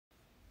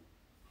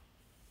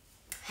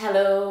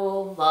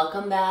Hello,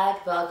 welcome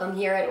back. Welcome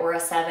here at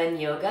Aura 7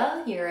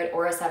 Yoga. Here at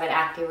Aura 7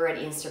 Active, we're at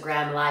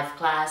Instagram live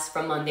class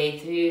from Monday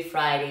through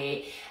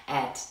Friday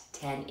at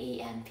 10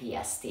 a.m.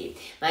 PST.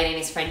 My name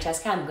is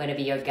Francesca. I'm going to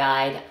be your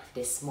guide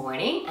this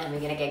morning, and we're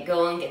going to get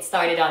going, get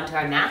started onto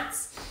our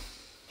mats.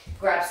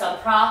 Grab some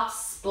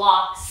props,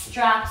 blocks,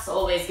 straps.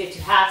 Always good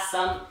to have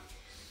some.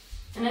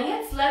 And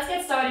then let's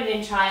get started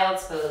in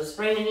child's pose.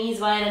 Bring the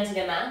knees wide onto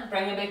the mat.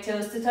 Bring the big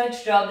toes to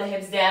touch. Drop the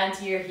hips down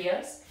to your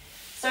heels.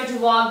 Start to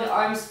walk the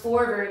arms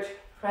forward.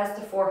 Press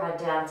the forehead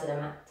down to the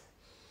mat.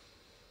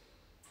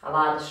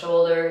 Allow the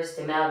shoulders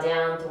to melt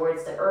down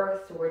towards the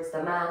earth, towards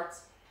the mat.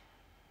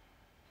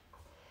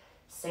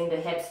 Sink the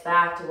hips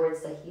back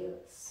towards the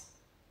heels.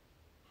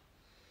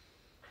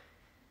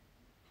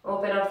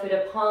 Open up through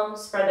the palms.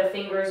 Spread the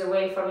fingers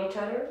away from each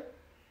other.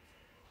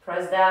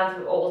 Press down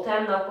through all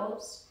 10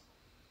 knuckles.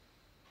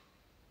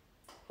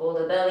 Pull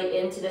the belly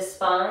into the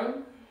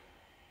spine.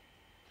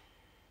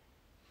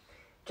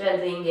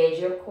 Gently engage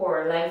your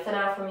core. Lengthen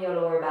out from your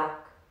lower back.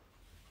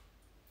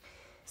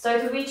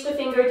 Start to reach the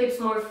fingertips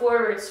more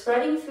forward,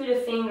 spreading through the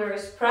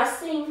fingers,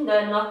 pressing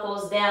the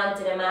knuckles down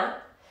to the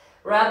mat.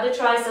 Wrap the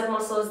tricep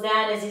muscles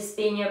down as you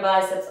spin your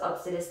biceps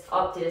up to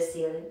the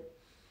ceiling.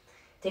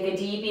 Take a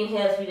deep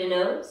inhale through the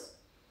nose.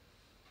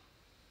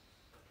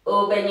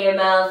 Open your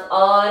mouth,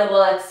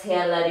 audible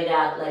exhale, let it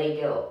out, let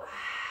it go.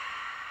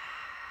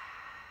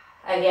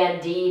 Again,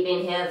 deep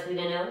inhale through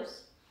the nose.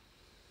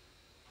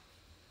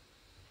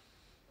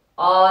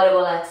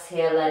 Audible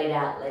exhale, let it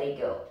out, let it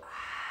go.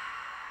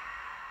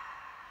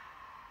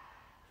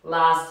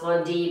 Last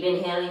one, deep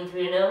inhaling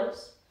through the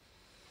nose.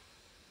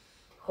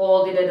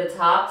 Hold it at the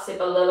top, sip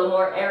a little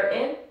more air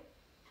in.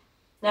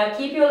 Now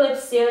keep your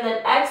lips sealed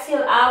and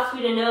exhale out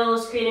through the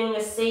nose, creating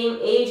the same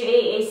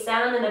HAA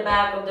sound in the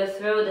back of the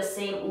throat, the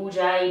same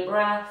Ujjayi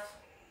breath,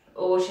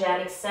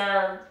 oceanic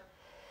sound.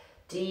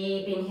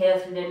 Deep inhale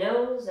through the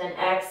nose and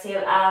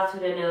exhale out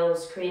through the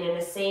nose, creating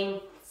the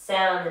same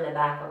sound in the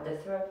back of the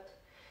throat.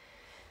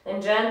 Then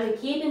gently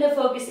keeping the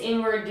focus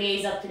inward,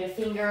 gaze up to the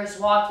fingers,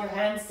 walk your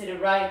hands to the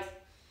right.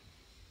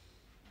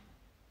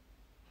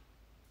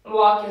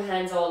 Walk your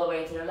hands all the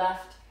way to the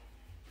left.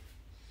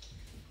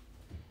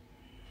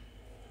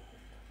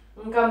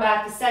 And come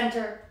back to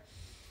center.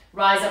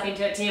 Rise up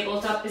into a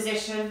tabletop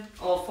position,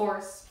 all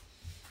fours.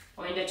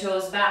 Point the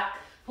toes back.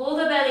 Pull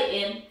the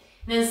belly in.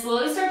 Then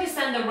slowly start to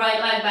send the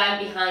right leg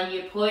back behind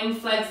you. Point,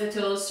 flex the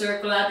toes,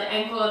 circle out the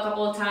ankle a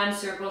couple of times,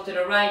 circle to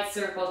the right,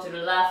 circle to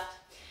the left.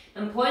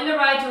 And point the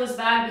right toes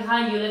back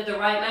behind you. Lift the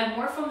right leg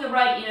more from the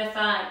right inner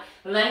thigh.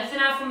 Lengthen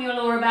out from your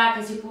lower back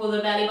as you pull the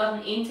belly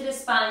button into the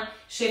spine,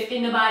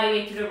 shifting the body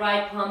weight to the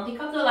right palm. Pick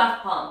up the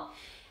left palm.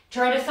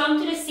 Turn the thumb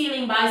to the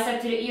ceiling,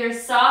 bicep to the ear.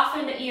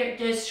 Soften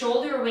the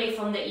shoulder away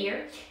from the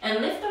ear. And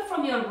lift up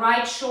from your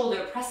right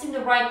shoulder, pressing the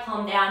right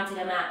palm down to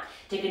the mat.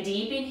 Take a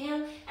deep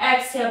inhale.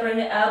 Exhale, bring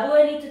the elbow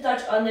and knee to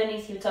touch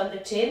underneath you. Tuck the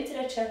chin to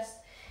the chest.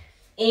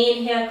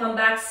 Inhale, come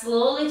back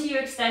slowly to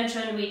your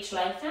extension. Reach,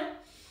 lengthen.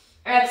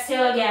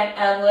 Exhale again,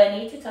 elbow and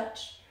knee to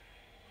touch.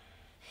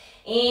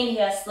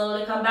 Inhale,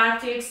 slowly come back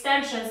to your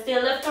extension.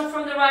 Still lift up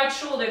from the right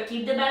shoulder.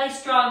 Keep the belly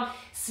strong.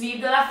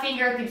 Sweep the left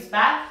fingertips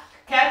back.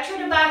 Capture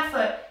the back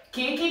foot.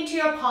 Kick into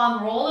your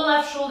palm. Roll the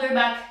left shoulder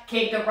back.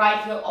 Kick the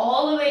right heel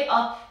all the way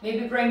up.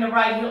 Maybe bring the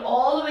right heel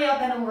all the way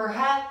up and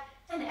overhead.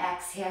 And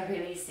exhale,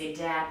 release it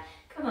down.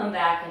 Come on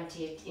back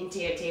into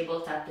your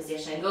tabletop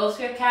position. Go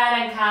through cat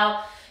and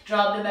cow.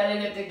 Drop the belly,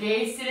 lift the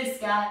gaze to the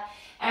sky.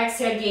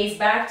 Exhale, gaze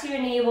back to your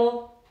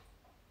navel.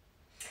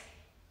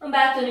 Come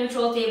back to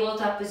neutral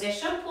tabletop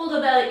position. Pull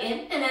the belly in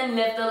and then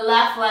lift the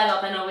left leg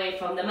up and away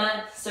from the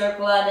mat.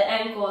 Circle out the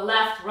ankle,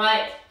 left,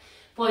 right.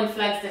 Point,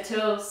 flex the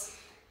toes.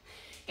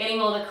 Getting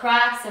all the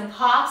cracks and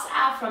pops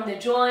out from the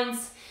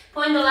joints.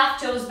 Point the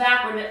left toes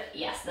back.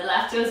 The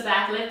left toes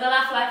back. Lift the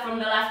left leg from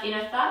the left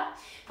inner thigh.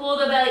 Pull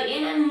the belly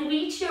in and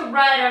reach your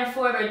right arm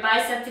forward.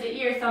 Bicep to the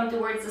ear, thumb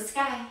towards the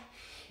sky.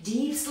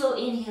 Deep, slow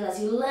inhale as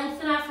you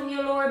lengthen out from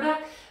your lower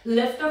back.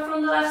 Lift up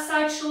from the left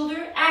side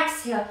shoulder.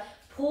 Exhale.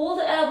 Pull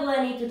the elbow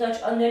and knee to touch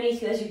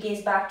underneath you as you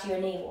gaze back to your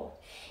navel.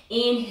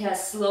 Inhale,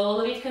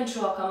 slowly with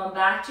control. Come on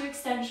back to your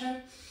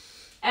extension.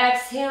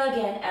 Exhale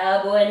again,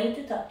 elbow and knee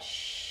to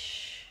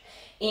touch.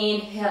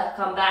 Inhale,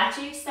 come back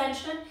to your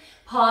extension.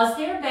 Pause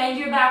there, bend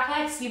your back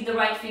leg, sweep the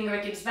right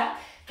fingertips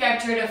back.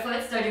 Capture the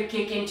foot, start to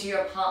kick into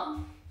your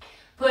palm.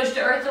 Push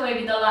the earth away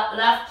with the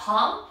left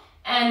palm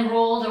and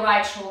roll the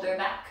right shoulder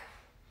back.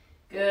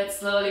 Good,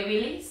 slowly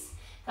release.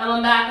 Come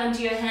on back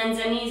onto your hands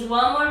and knees.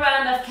 One more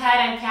round of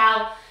cat and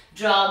cow.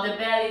 Drop the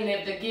belly,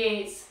 lift the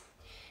gaze.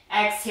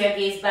 Exhale,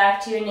 gaze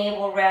back to your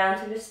navel, round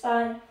to the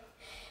spine.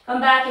 Come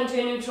back into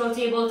a neutral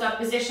tabletop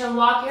position.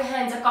 Walk your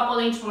hands a couple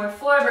inches more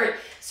forward.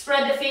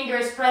 Spread the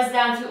fingers, press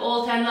down through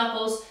all 10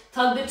 knuckles.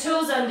 Tuck the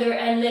toes under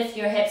and lift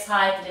your hips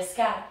high to the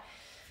sky.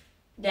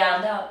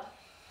 Down dog.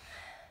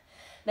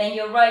 Bend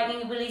your right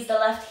knee, release the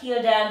left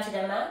heel down to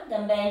the mat.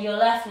 Then bend your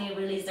left knee,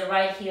 release the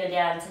right heel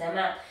down to the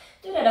mat.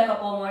 Do that a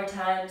couple more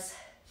times.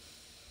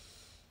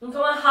 And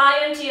come on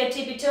high onto your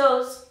tippy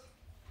toes.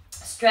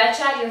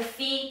 Stretch out your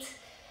feet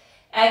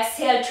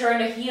Exhale, turn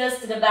the heels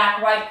to the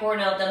back right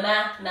corner of the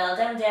mat. Melt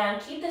them down.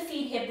 Keep the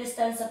feet hip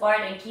distance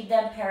apart and keep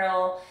them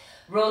parallel.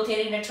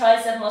 Rotating the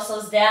tricep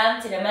muscles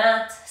down to the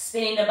mat.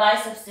 Spinning the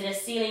biceps to the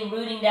ceiling,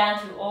 rooting down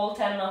through all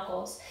 10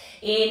 knuckles.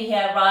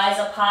 Inhale, rise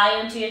up high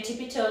onto your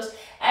tippy toes.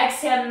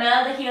 Exhale,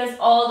 melt the heels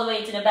all the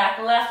way to the back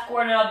left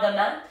corner of the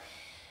mat.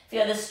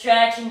 Feel the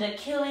stretch in the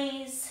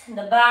Achilles, in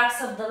the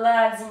backs of the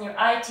legs, in your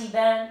IT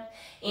band.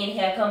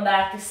 Inhale, come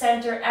back to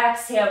center.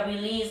 Exhale,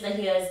 release the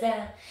heels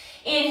down.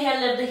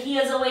 Inhale, lift the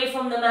heels away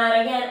from the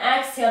mat again.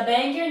 Exhale,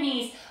 bend your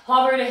knees.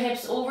 Hover the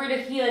hips over the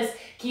heels.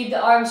 Keep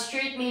the arms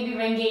straight, maybe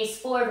bring gaze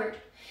forward.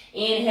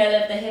 Inhale,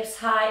 lift the hips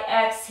high.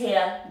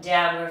 Exhale,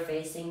 downward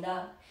facing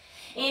dog.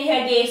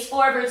 Inhale, gaze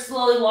forward.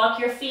 Slowly walk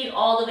your feet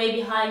all the way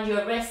behind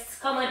your wrists.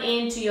 Come on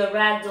into your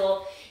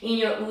ragdoll in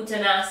your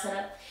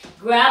Uttanasana.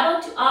 Grab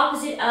onto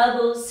opposite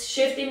elbows.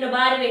 Shifting the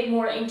body weight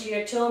more into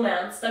your toe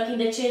mount. Tucking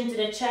the chin to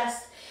the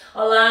chest.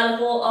 Allow the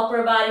whole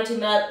upper body to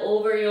melt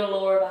over your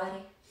lower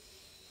body.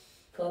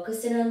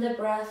 Focusing on the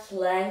breath,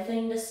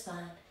 lengthening the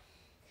spine.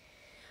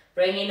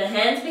 Bringing the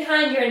hands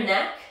behind your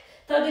neck.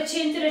 Tuck the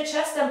chin to the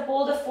chest and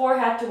pull the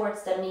forehead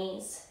towards the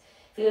knees.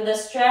 Feel the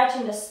stretch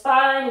in the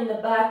spine, in the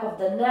back of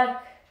the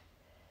neck.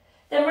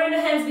 Then bring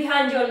the hands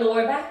behind your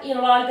lower back.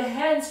 Interlock the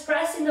hands,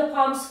 pressing the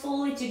palms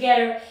fully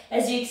together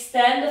as you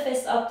extend the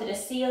fist up to the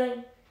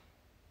ceiling.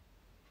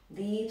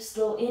 Deep,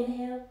 slow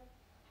inhale.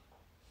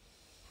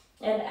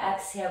 And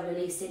exhale,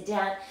 release it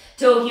down.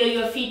 Toe heel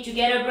your feet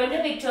together. Bring the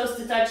big toes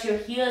to touch, your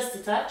heels to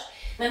touch.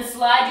 Then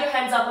slide your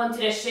hands up onto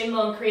the shin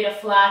bone, create a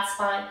flat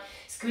spine.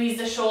 Squeeze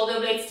the shoulder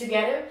blades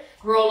together.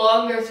 Grow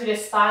longer through the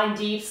spine.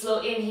 Deep,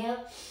 slow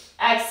inhale.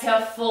 Exhale,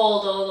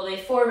 fold all the way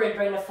forward.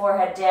 Bring the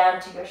forehead down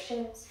to your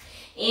shins.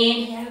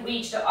 Inhale,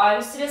 reach the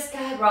arms to the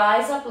sky.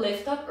 Rise up,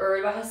 lift up,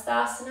 Urdhva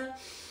Hastasana.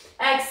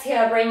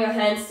 Exhale, bring your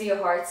hands to your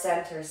heart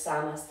center,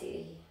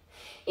 Samastiti.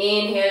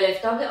 Inhale,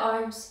 lift up the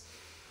arms.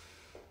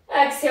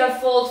 Exhale,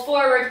 fold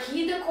forward.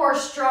 Keep the core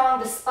strong,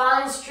 the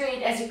spine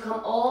straight as you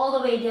come all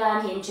the way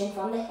down, hinging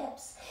from the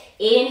hips.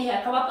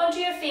 Inhale, come up onto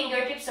your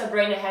fingertips, so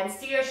bring the hands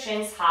to your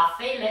shins,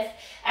 halfway lift.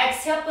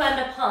 Exhale, plant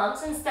the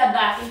palms and step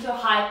back into a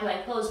high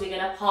plank pose. We're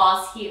gonna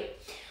pause here.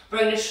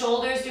 Bring the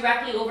shoulders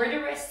directly over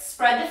the wrists.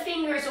 Spread the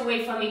fingers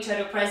away from each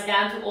other. Press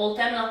down to all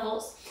 10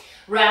 knuckles.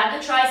 Wrap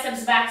the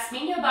triceps back,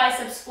 spin your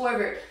biceps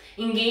forward.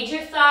 Engage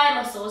your thigh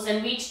muscles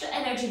and reach the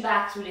energy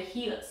back through the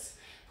heels.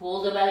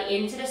 Pull the belly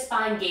into the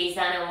spine, gaze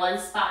down in one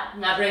spot.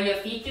 Now bring your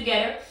feet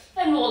together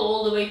and roll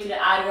all the way to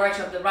the outer arch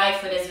of the right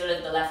foot as you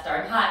lift the left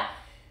arm high.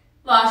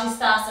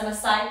 Vashisthasana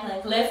side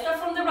plank. Lift up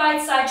from the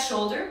right side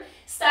shoulder.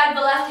 Stack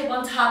the left hip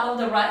on top of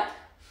the right.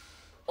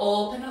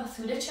 Open up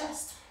through the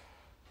chest.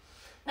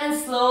 Then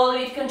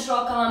slowly with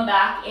control come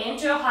back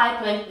into a high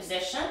plank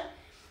position.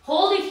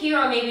 Hold it here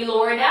or maybe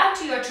lower down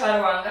to your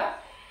chaturanga.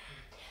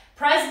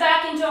 Press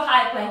back into a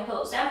high plank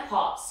pose and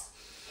pause.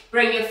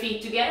 Bring your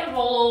feet together,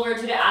 roll over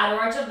to the outer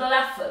arch of the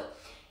left foot.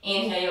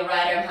 Inhale your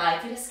right arm high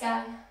to the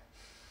sky.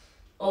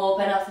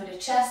 Open up through the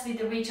chest with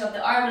the reach of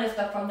the arm, lift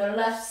up from the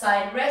left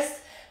side wrist.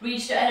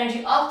 Reach the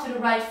energy up to the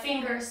right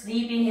fingers.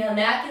 Deep inhale,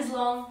 neck is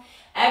long.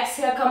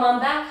 Exhale, come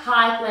on back,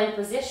 high plank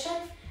position.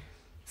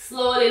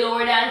 Slowly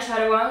lower down,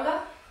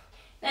 chaturanga.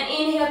 Then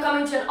inhale,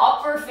 come into an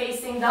upward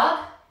facing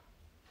dog.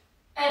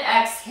 And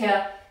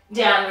exhale,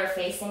 downward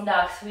facing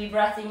dog. 3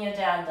 breaths in your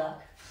down dog.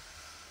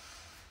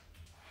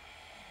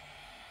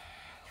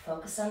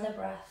 Focus on the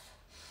breath.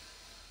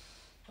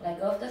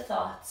 Let go of the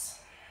thoughts.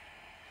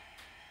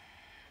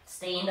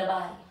 Stay in the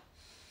body.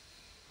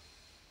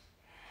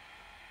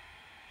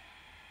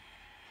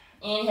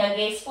 Inhale,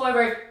 gaze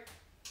forward.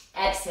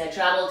 Exhale,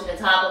 travel to the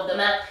top of the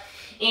mat.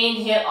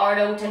 Inhale,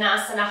 Ardha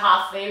Uttanasana,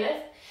 halfway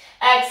lift.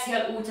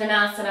 Exhale,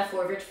 Uttanasana,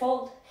 forward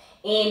fold.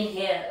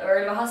 Inhale,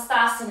 Urdhva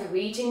Hastasana,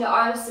 reaching the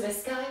arms to the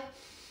sky.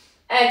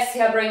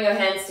 Exhale, bring your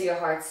hands to your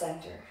heart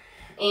center.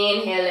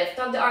 Inhale, lift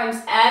up the arms,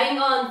 adding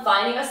on,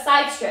 finding a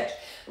side stretch.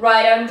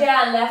 Right arm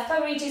down, left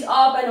arm reaches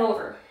up and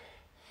over.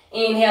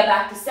 Inhale,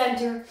 back to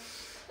center.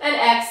 And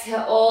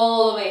exhale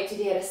all the way to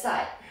the other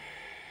side.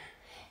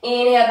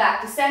 Inhale,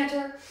 back to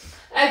center.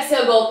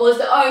 Exhale, go pose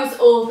the arms,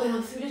 open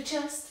up through the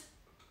chest.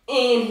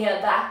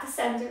 Inhale, back to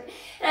center.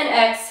 And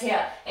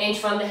exhale, inch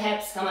from the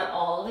hips, coming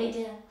all the way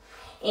down.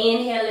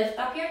 Inhale, lift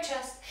up your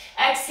chest.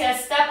 Exhale,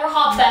 step or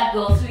hop back,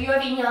 go through your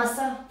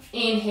vinyasa.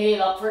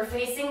 Inhale, upward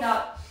facing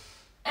dog.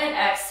 And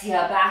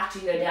exhale, back to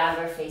your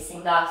downward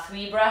facing dog.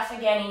 3 breaths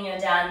again in your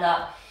down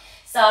dog.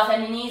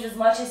 Soften the knees as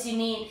much as you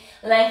need.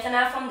 Lengthen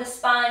out from the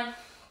spine.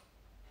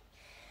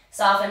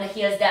 Soften the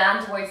heels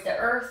down towards the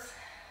earth.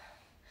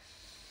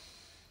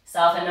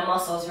 Soften the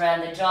muscles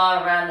around the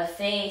jaw, around the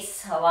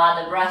face.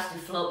 Allow the breath to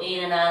flow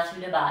in and out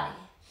through the body.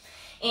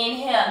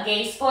 Inhale,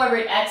 gaze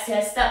forward.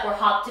 Exhale, step or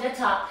hop to the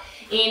top.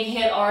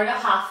 Inhale, Ardha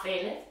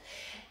halfway lift.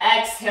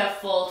 Exhale,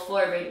 fold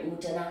forward,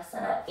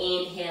 Uttanasana.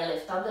 Inhale,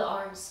 lift up the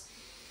arms.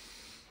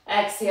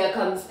 Exhale,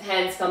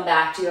 hands come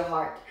back to your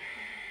heart.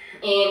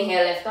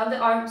 Inhale, lift up the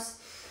arms.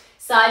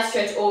 Side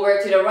stretch over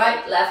to the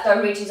right. Left arm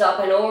reaches up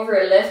and over.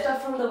 Lift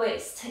up from the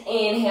waist.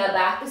 Inhale,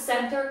 back to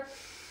center.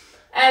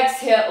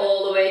 Exhale,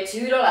 all the way to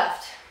the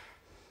left.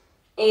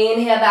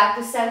 Inhale back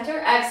to center.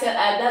 Exhale,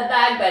 add that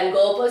back bend.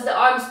 Go pose the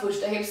arms, push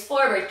the hips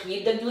forward.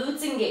 Keep the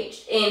glutes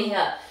engaged.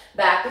 Inhale,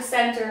 back to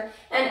center.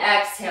 And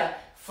exhale,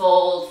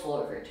 fold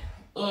forward.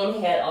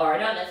 Inhale,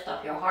 Ardha, lift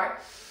up your heart.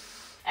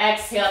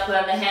 Exhale,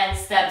 plant the hands,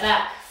 step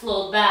back,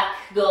 float back,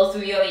 go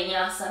through your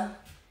vinyasa.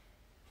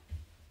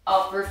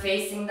 Upward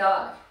facing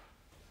dog.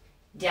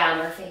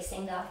 Downward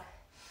facing dog.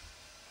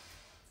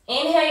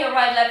 Inhale your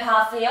right leg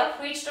halfway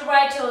up, reach the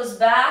right toes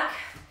back.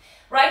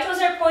 Right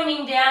toes are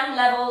pointing down,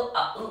 level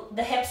up,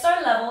 the hips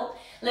are level.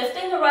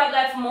 Lifting the right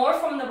leg more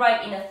from the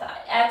right inner thigh.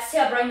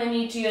 Exhale, bring the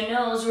knee to your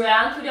nose,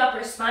 round through the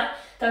upper spine,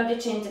 tuck the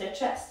chin to the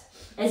chest.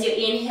 As you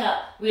inhale,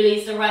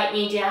 release the right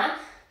knee down.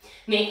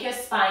 Make your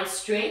spine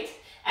straight.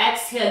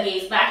 Exhale,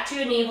 gaze back to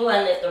your navel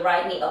and lift the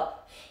right knee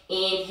up.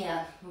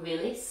 Inhale,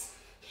 release.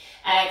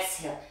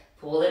 Exhale,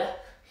 pull it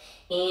up.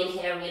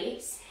 Inhale,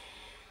 release.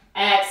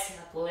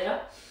 Exhale, pull it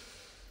up.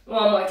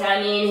 One more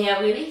time,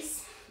 inhale,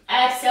 release.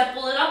 Exhale,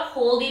 pull it up,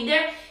 hold it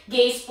there.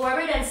 Gaze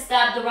forward and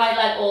step the right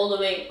leg all the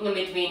way in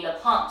between the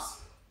palms.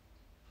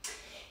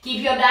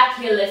 Keep your back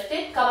heel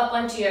lifted, come up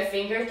onto your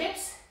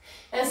fingertips.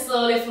 And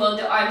slowly float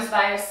the arms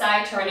by your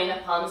side, turning the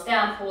palms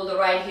down. Pull the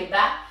right hip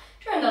back,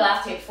 turn the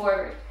left hip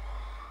forward.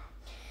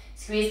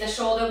 Squeeze the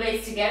shoulder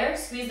blades together,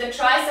 squeeze the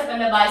tricep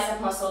and the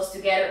bicep muscles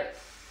together.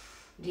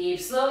 Deep,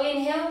 slow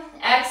inhale.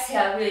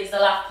 Exhale, release the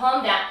left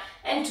palm down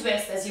and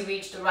twist as you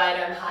reach the right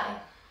arm high.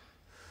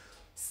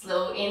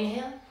 Slow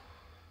inhale.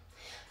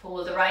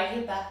 Pull the right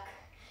hip back.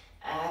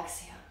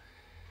 Exhale.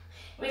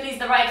 Release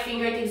the right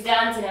fingertips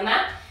down to the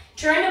mat.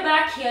 Turn the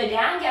back heel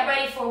down. Get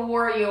ready for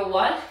warrior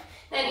one.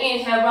 Then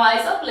inhale,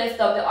 rise up, lift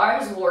up the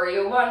arms,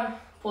 warrior one.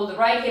 Pull the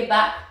right hip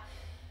back.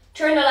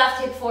 Turn the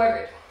left hip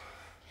forward.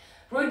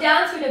 Root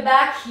down through the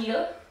back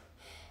heel.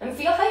 And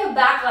feel how your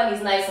back leg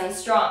is nice and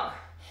strong.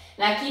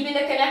 Now keeping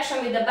the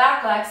connection with the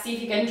back leg, see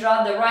if you can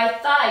drop the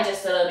right thigh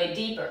just a little bit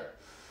deeper.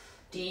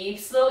 Deep,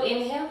 slow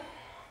inhale.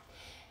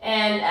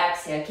 And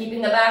exhale.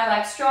 Keeping the back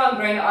leg strong,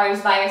 bring the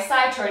arms by your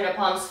side, turn the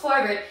palms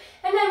forward,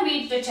 and then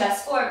reach the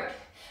chest forward.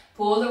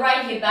 Pull the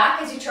right hip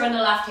back as you turn the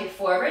left hip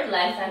forward,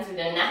 lengthen through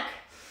the neck.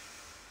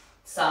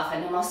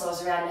 Soften the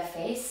muscles around the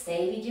face,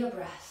 stay with your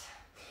breath.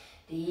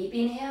 Deep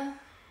inhale.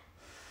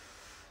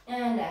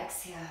 And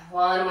exhale.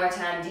 One more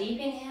time, deep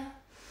inhale.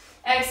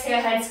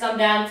 Exhale, hands come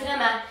down to the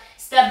mat.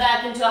 Step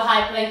back into a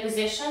high plank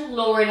position,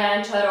 lower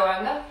down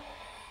chaturanga.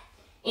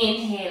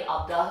 Inhale,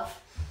 up dog.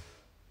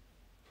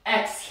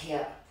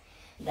 Exhale,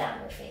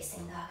 downward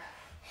facing dog.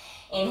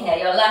 Inhale,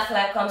 your left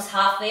leg comes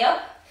halfway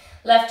up.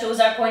 Left toes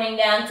are pointing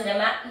down to the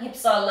mat,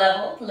 hips are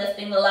level,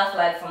 lifting the left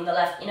leg from the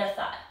left inner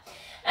thigh.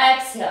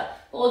 Exhale,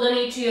 pull the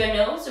knee to your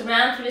nose,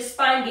 round through the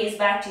spine, gaze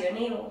back to your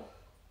navel.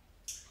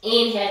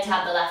 Inhale,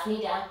 tap the left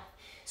knee down,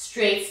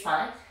 straight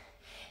spine.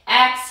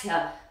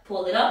 Exhale,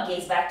 pull it up,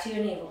 gaze back to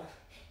your navel.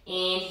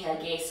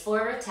 Inhale, gaze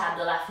forward, tap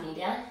the left knee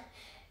down.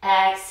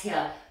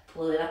 Exhale,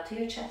 pull it up to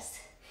your chest.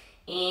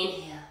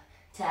 Inhale,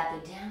 tap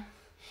it down.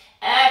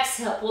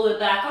 Exhale, pull it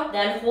back up,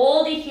 then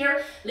hold it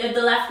here. Lift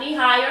the left knee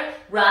higher,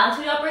 round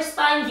to the upper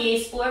spine,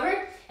 gaze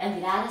forward. And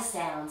without a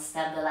sound,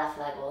 step the left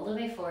leg all the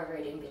way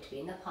forward in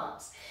between the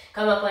palms.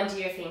 Come up onto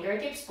your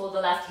fingertips, pull the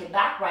left hip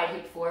back, right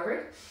hip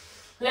forward.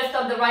 Lift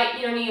up the right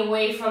inner knee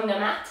away from the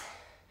mat.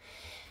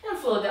 And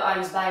float the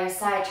arms by your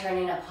side,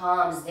 turning the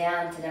palms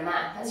down to the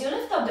mat. As you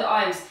lift up the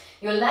arms,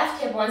 your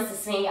left hip wants to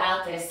swing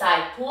out to the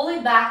side. Pull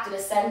it back to the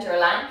center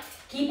line,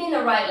 keeping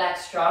the right leg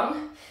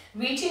strong.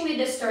 Reaching with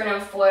the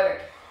sternum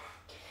forward.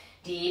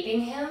 Deep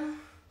inhale.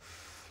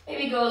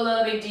 Maybe go a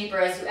little bit deeper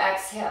as you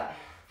exhale.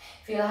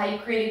 Feel how you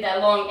created that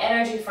long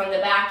energy from the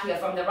back heel,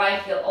 from the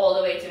right heel all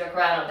the way to the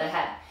crown of the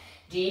head.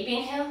 Deep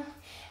inhale.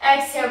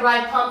 Exhale,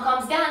 right palm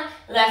comes down,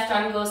 left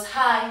arm goes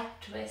high,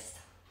 twist.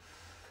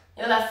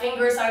 Your left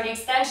fingers are the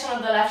extension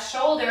of the left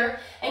shoulder,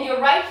 and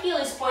your right heel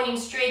is pointing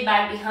straight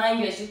back behind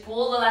you as you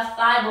pull the left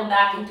thigh bone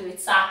back into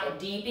its socket.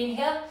 Deep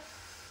inhale,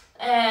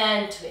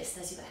 and twist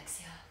as you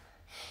exhale.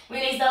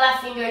 Release the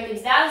left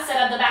fingertips down,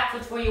 set up the back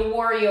foot for your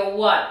warrior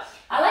one.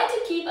 I like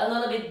to keep a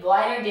little bit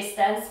wider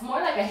distance, more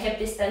like a hip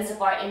distance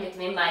apart in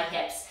between my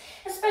hips,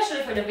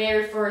 especially for the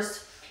very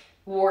first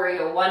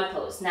warrior one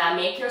pose. Now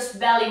make your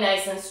belly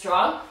nice and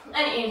strong,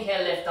 and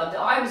inhale, lift up the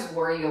arms,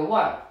 warrior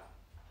one.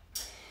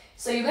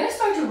 So you're going to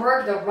start to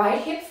work the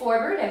right hip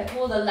forward and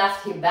pull the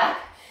left hip back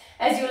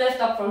as you lift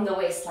up from the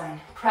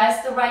waistline.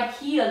 Press the right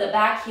heel, the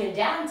back heel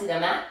down to the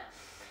mat.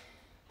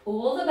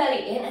 Pull the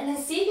belly in and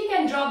then see if you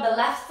can drop the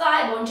left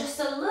thigh bone just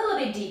a little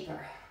bit deeper.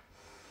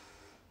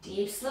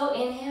 Deep, slow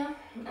inhale.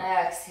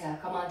 Exhale,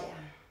 come on down.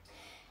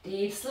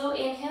 Deep, slow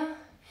inhale.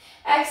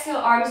 Exhale,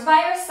 arms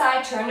by your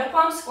side. Turn the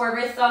palms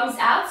forward, thumbs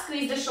out.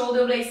 Squeeze the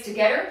shoulder blades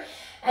together.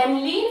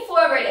 And lean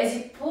forward as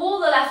you pull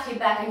the left hip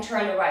back and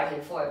turn the right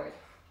hip forward.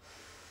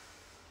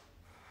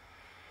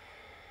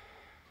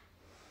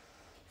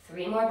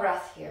 3 more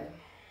breaths here.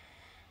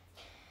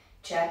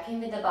 Check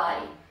in with the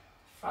body.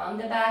 From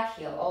the back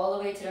heel all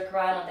the way to the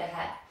crown of the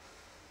head.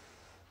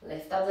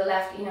 Lift up the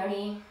left inner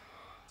knee.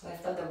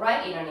 Lift up the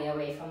right inner knee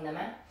away from the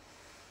mat.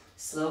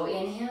 Slow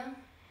inhale.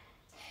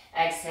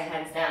 Exhale,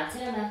 hands down to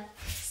the mat.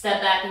 Step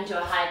back into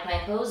a high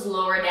plank pose,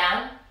 lower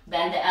down,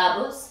 bend the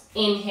elbows.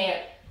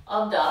 Inhale,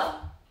 up dog.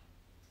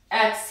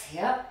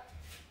 Exhale,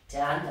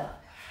 down dog.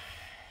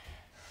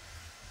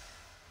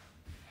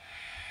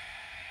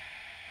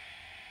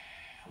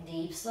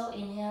 Deep, slow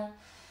inhale.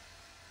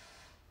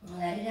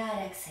 Let it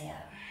out, exhale.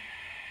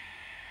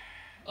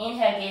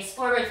 Inhale, gaze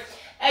forward.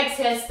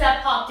 Exhale, step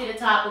hop to the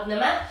top of the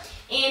mat.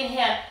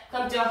 Inhale,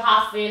 come to a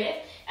halfway lift.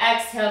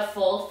 Exhale,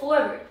 fold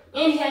forward.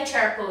 Inhale,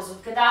 chair pose.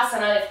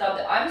 Utkatasana, lift up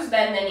the arms,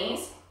 bend the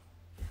knees.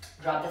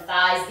 Drop the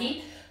thighs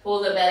deep,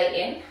 pull the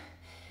belly in.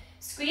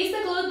 Squeeze the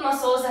glute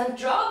muscles and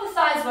drop the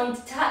thigh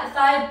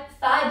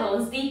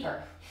bones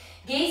deeper.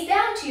 Gaze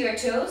down to your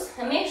toes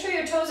and make sure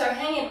your toes are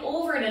hanging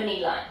over the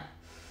knee line.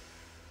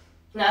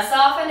 Now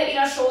soften the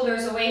inner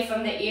shoulders away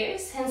from the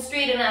ears and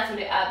straighten out through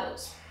the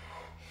elbows.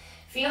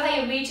 Feel how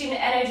you reach in the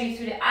energy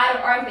through the outer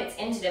armpits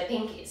into the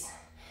pinkies.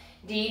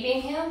 Deep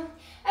inhale.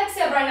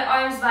 Exhale, bring the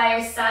arms by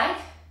your side.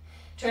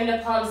 Turn the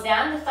palms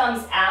down, the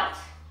thumbs out.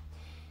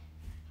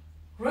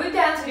 Root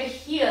down to the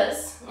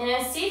heels and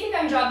then see if you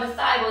can drop the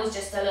thigh bones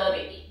just a little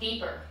bit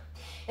deeper.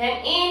 Then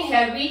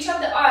inhale, reach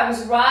up the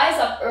arms, rise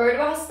up,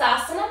 Urdhva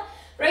Hastasana.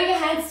 Bring your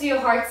hands to your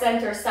heart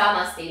center,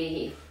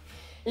 Samastitihi.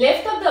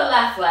 Lift up the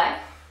left leg.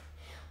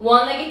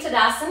 One-legged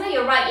Tadasana,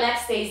 your right leg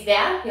stays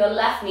down, your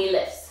left knee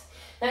lifts.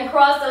 Then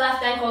cross the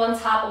left ankle on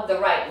top of the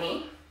right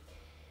knee.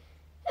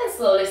 And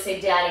slowly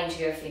sit down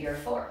into your figure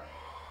four.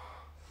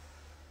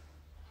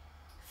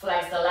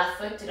 Flex the left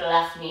foot to the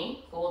left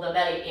knee, pull the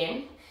belly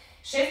in.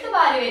 Shift the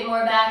body weight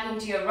more back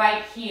into your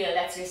right heel,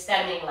 that's your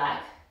standing leg.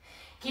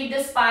 Keep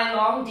the spine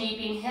long, deep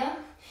inhale.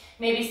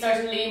 Maybe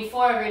start to lean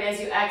forward as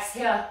you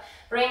exhale,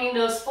 bringing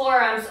those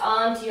forearms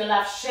onto your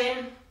left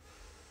shin.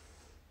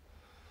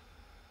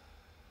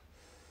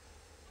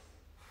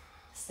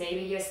 Stay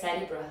with your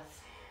steady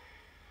breath.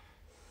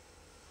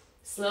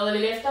 Slowly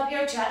lift up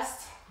your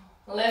chest,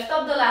 lift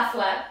up the left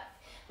leg,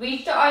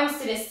 reach the arms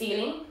to the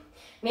ceiling.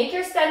 Make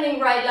your standing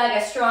right leg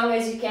as strong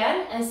as you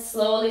can and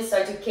slowly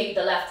start to kick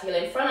the left heel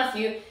in front of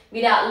you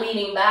without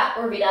leaning back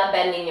or without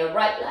bending your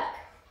right leg.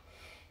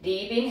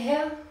 Deep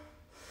inhale.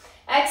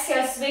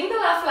 Exhale, swing the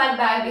left leg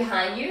back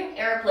behind you,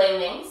 airplane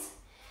wings.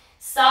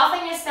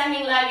 Soften your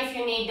standing leg if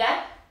you need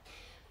that.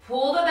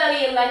 Pull the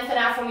belly and lengthen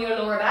out from your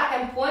lower back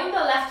and point the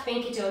left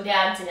pinky toe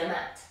down to the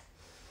mat.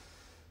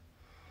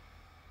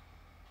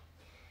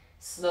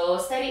 Slow,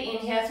 steady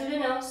inhale through the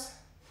nose.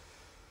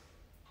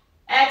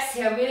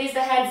 Exhale, release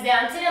the hands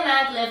down to the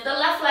mat, lift the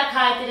left leg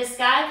high to the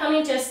sky, come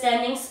into a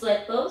standing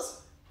split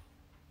pose.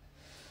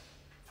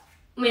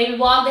 Maybe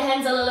walk the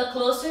hands a little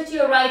closer to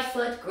your right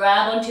foot,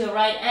 grab onto your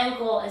right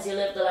ankle as you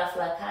lift the left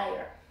leg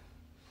higher.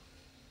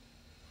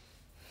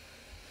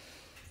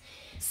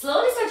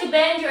 Slowly start to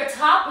bend your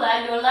top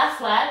leg, your left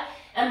leg,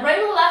 and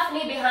bring the left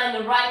knee behind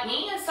the right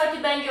knee and start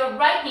to bend your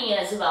right knee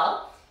as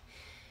well.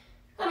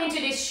 Come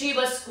into this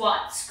Shiva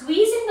squat,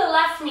 squeezing the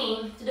left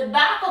knee to the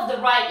back of the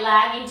right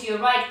leg into your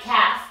right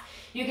calf.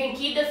 You can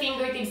keep the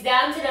fingertips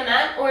down to the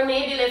mat or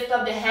maybe lift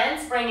up the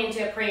hands, bring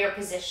into a prayer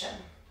position.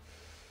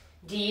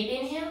 Deep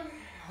inhale,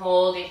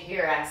 hold it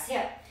here,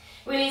 exhale.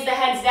 Release the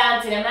hands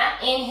down to the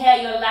mat,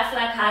 inhale your left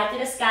leg high to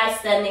the sky,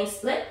 standing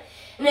split.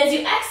 And as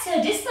you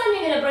exhale, this time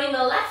you're going to bring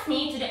the left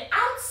knee to the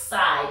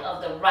outside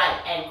of the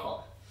right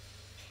ankle.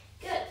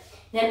 Good.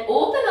 Then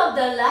open up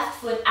the left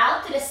foot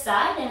out to the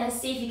side and then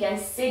see if you can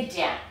sit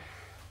down.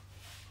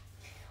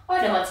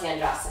 Or the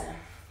Matsyendrasana.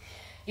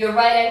 Your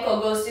right ankle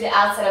goes to the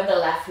outside of the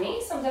left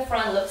knee, so the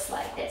front looks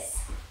like this.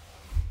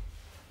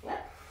 Yeah.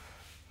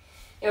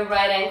 Your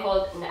right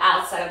ankle on the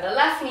outside of the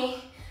left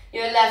knee.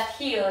 Your left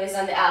heel is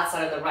on the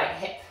outside of the right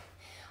hip.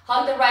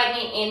 Hug the right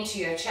knee into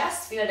your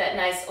chest. Feel that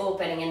nice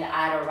opening in the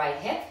outer right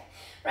hip.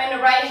 Bring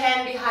the right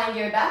hand behind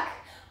your back.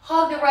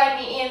 Hug the right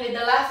knee in with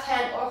the left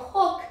hand or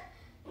hook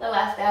the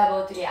left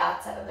elbow to the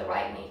outside of the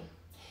right knee.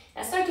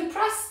 And start to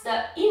press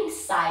the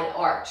inside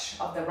arch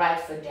of the right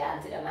foot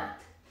down to the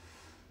mat.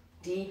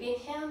 Deep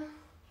inhale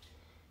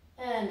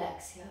and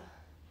exhale.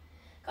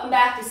 Come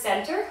back to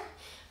center.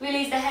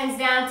 Release the hands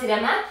down to the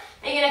mat.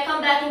 And you're going to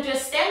come back into a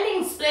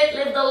standing split.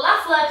 Lift the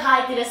left leg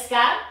high to the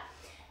sky.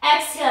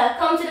 Exhale,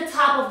 come to the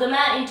top of the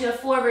mat into a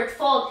forward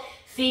fold.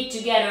 Feet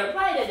together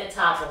right at the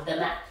top of the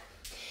mat.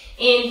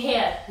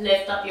 Inhale,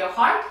 lift up your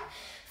heart.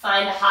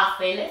 Find a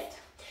halfway lift.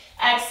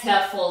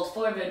 Exhale, fold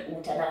forward,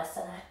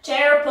 Uttanasana.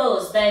 Chair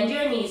pose, bend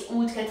your knees,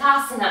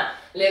 Utkatasana.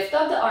 Lift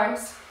up the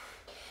arms.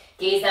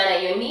 Gaze down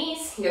at your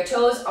knees. Your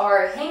toes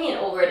are hanging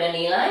over the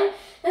knee line.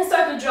 Then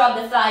start to drop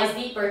the thighs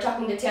deeper,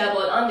 tucking the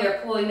tailbone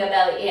under, pulling the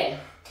belly in.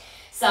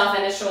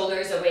 Soften the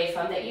shoulders away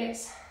from the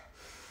ears.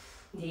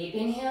 Deep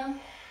inhale.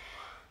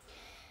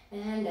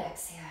 And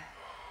exhale.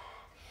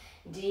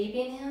 Deep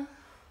inhale.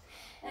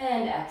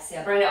 And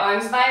exhale. Bring the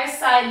arms by your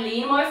side,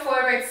 lean more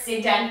forward,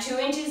 sit down 2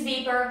 inches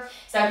deeper.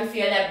 Start to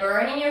feel that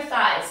burn in your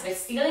thighs, but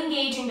still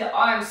engaging the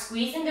arms,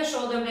 squeezing the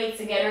shoulder blades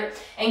together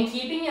and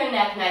keeping your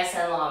neck nice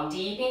and long.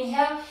 Deep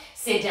inhale,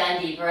 sit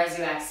down deeper as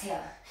you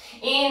exhale.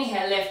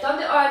 Inhale, lift up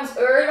the arms,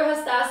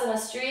 Urdhva Hastasana,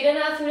 straighten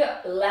out through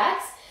the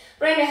legs.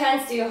 Bring the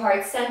hands to your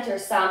heart center,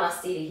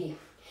 Samastitihi.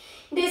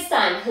 This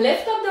time,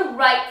 lift up the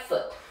right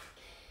foot.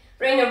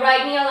 Bring the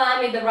right knee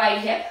aligned with the right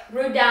hip.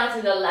 Root down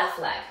to the left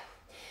leg.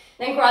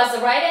 Then cross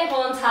the right ankle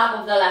on top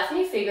of the left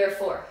knee, figure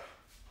 4.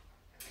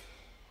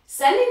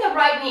 Sending the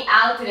right knee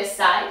out to the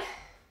side.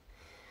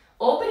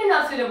 Opening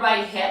up through the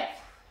right hip.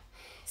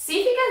 See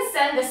if you can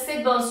send the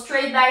sit bone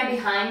straight back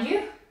behind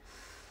you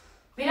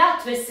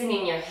without twisting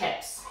in your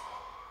hips.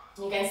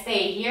 You can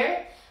stay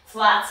here,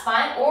 flat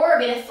spine, or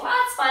with a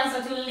flat spine,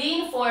 so to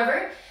lean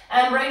forward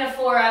and bring the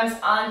forearms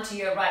onto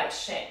your right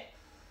shin.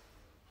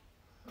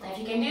 If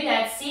you can do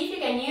that, see if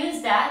you can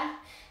use that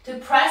to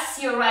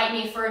press your right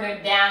knee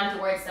further down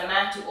towards the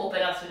mat to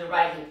open up through the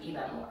right hip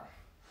even more.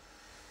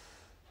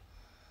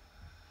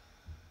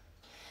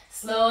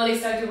 Slowly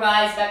start to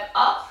rise back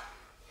up.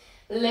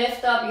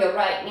 Lift up your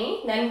right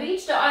knee, then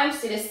reach the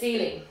arms to the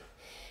ceiling.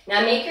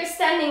 Now make your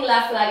standing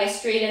left leg as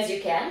straight as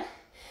you can.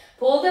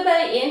 Pull the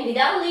belly in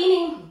without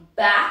leaning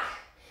back.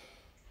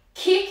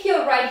 Kick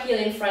your right heel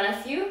in front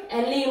of you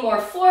and lean more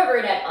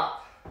forward and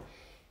up.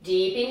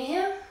 Deep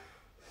inhale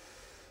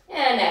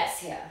and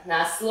exhale.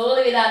 Now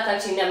slowly without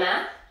touching the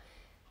mat.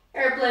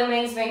 Airplane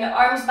wings, bring the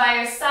arms by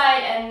your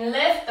side and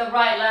lift the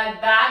right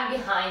leg back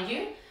behind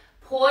you.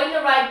 Point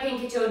the right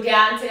pinky toe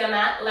down to the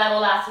mat,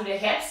 level out through the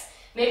hips.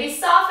 Maybe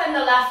soften the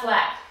left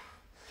leg,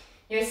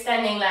 your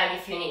standing leg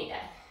if you need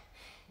that.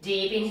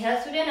 Deep inhale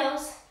through the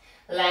nose,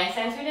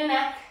 lengthen through the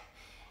neck.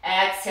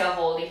 Exhale,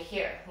 hold it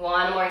here.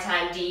 One more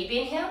time, deep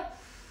inhale.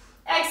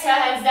 Exhale,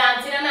 hands down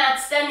to the mat,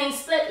 standing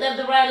split, lift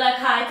the right leg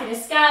high to the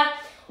sky.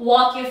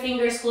 Walk your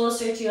fingers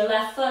closer to your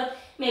left foot.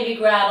 Maybe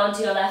grab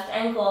onto your left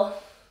ankle.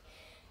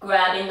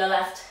 Grabbing the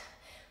left,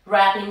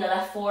 wrapping the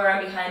left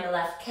forearm behind the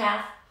left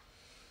calf.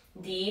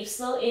 Deep,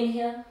 slow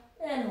inhale.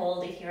 And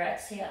hold it here,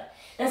 exhale.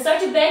 Then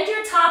start to bend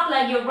your top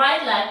leg, your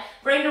right leg.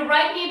 Bring the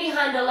right knee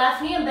behind the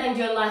left knee and bend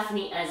your left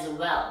knee as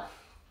well.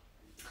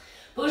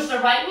 Push the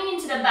right knee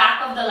into the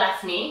back of the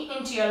left knee,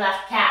 into your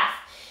left calf.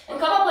 And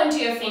come up onto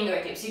your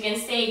fingertips. You can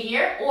stay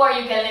here or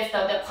you can lift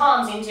up the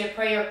palms into a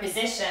prayer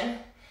position.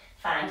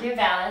 Find your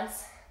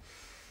balance.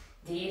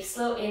 Deep,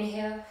 slow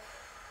inhale.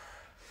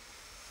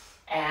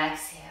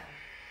 Exhale.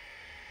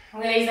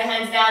 Release the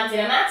hands down to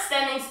the mat,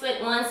 standing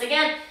split once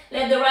again.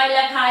 Lift the right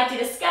leg high to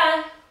the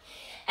sky.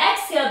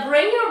 Exhale,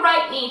 bring your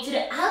right knee to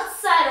the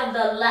outside of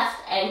the left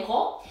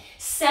ankle.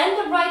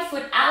 Send the right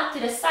foot out to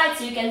the side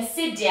so you can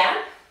sit down.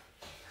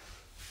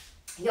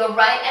 Your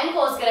right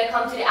ankle is going to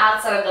come to the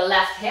outside of the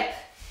left hip.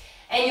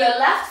 And your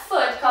left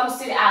foot comes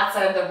to the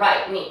outside of the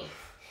right knee.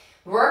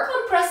 Work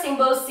on pressing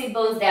both sit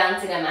bones down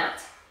to the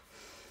mat.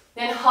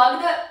 Then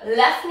hug the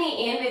left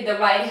knee in with the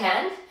right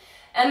hand.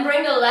 And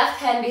bring the left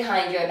hand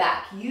behind your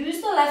back.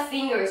 Use the left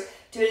fingers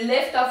to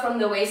lift up from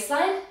the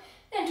waistline.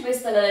 And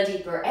twist a little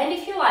deeper. And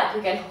if you like,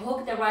 you can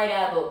hook the right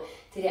elbow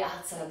to the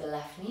outside of the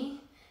left knee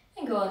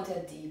and go into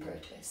a deeper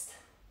twist.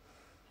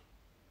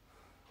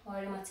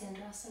 Ardha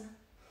Matsyendrasana.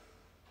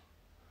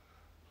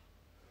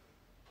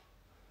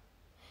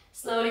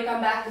 Slowly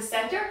come back to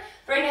center.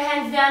 Bring the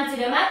hands down to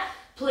the mat.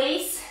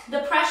 Place the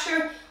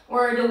pressure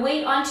or the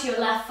weight onto your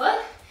left foot.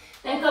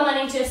 Then come on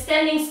into a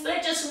standing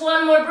split. Just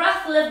one more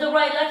breath. Lift the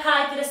right leg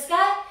high to the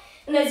sky.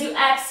 And as you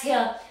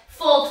exhale,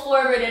 fold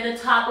forward at the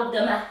top of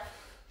the mat.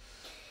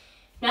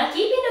 Now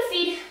keeping the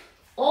feet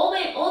all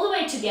the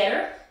way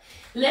together,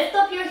 lift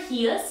up your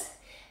heels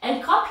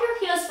and cup your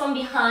heels from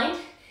behind,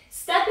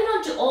 stepping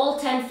onto all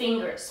 10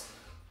 fingers.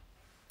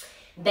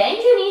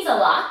 Bend your knees a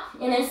lot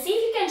and then see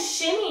if you can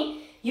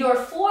shimmy your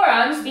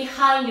forearms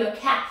behind your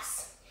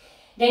calves.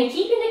 Then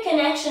keeping the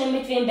connection in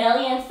between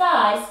belly and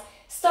thighs,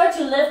 start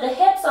to lift the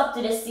hips up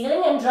to the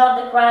ceiling and drop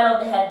the crown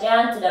of the head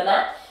down to the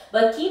mat,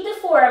 but keep the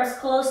forearms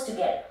close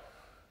together.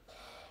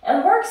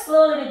 And work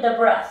slowly with the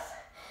breath.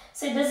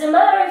 So it doesn't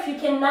matter if you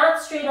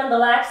cannot straighten the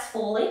legs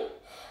fully,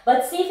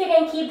 but see if you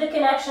can keep the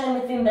connection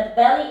in between the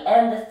belly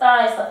and the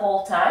thighs the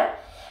whole time.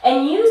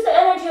 And use the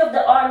energy of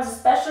the arms,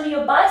 especially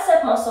your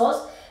bicep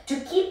muscles, to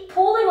keep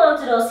pulling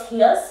onto those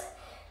heels,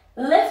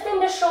 lifting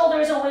the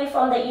shoulders away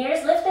from the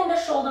ears, lifting the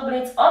shoulder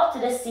blades up to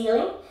the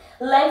ceiling,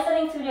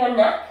 lengthening through your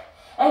neck,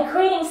 and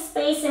creating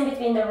space in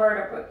between the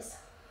vertebrae.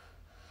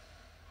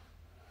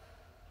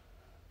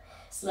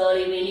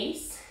 Slowly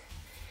release.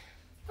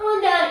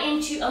 Come down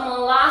into a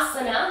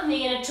Malasana.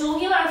 We're going to toe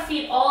heel our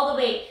feet all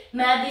the way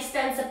mat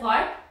distance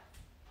apart.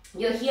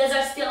 Your heels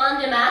are still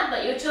on the mat,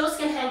 but your toes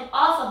can hang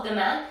off of the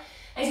mat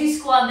as you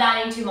squat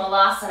down into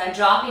Malasana,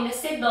 dropping the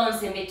sit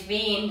bones in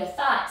between the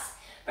thighs.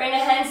 Bring the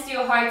hands to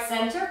your heart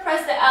center.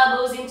 Press the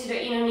elbows into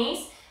the inner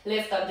knees.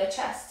 Lift up the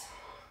chest.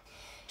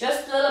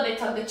 Just a little bit,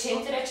 tuck the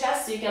chin to the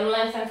chest so you can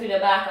lengthen through the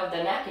back of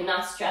the neck. You're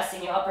not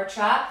stressing your upper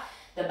trap,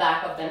 the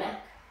back of the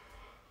neck.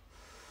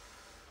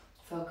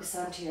 Focus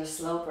onto your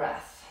slow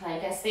breath. Now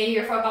you can stay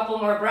here for a couple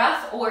more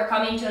breaths or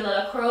come into a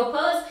little crow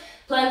pose.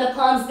 Plant the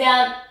palms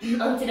down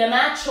onto the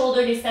mat,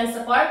 shoulder distance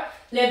apart.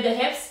 Lift the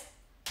hips.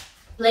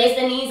 Place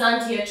the knees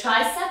onto your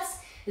triceps.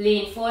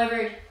 Lean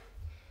forward.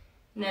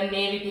 And then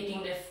maybe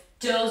picking the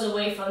toes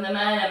away from the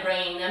mat and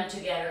bringing them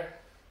together.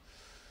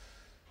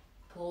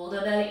 Pull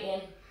the belly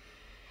in.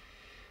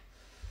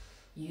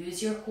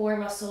 Use your core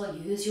muscle,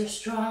 use your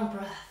strong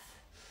breath.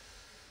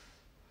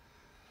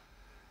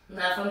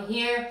 Now from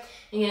here,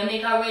 you're gonna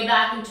make our way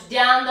back into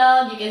down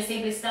dog. You can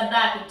simply step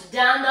back into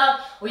down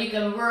dog, or you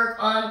can work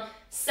on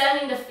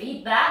sending the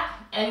feet back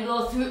and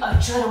go through a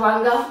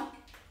chaturanga,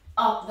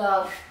 up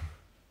dog,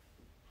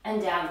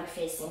 and downward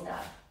facing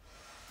dog.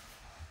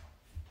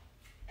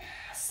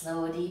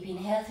 Slow, deep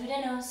inhale through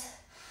the nose.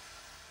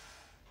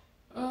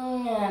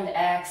 And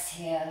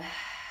exhale.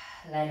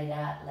 Let it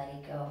out, let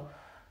it go.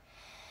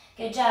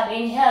 Good job.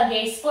 Inhale,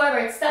 gaze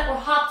forward, step or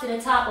hop to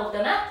the top of the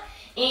mat.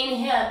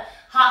 Inhale,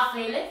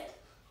 halfway lift.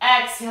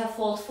 Exhale,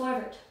 fold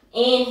forward.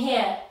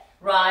 Inhale,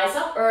 rise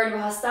up,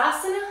 Urdhva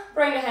Hastasana.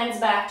 Bring the hands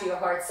back to your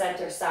heart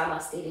center,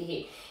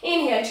 Samastitihi.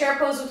 Inhale, chair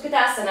pose,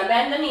 Utkatasana.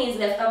 Bend the knees,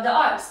 lift up the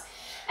arms.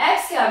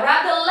 Exhale,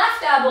 wrap the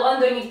left elbow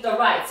underneath the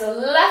right. So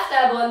left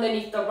elbow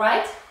underneath the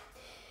right.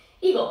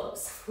 Eagle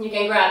pose. You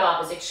can grab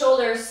opposite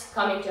shoulders,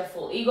 come into a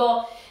full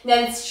eagle.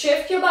 Then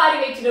shift your body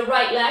weight to the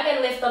right leg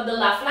and lift up the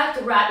left leg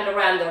to wrap it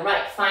around the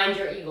right. Find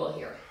your eagle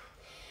here.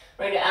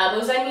 Bring the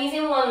elbows and knees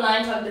in one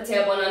line, tuck the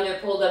tailbone under,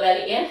 pull the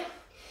belly in.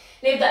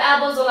 Leave the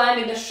elbows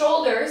aligned with the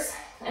shoulders,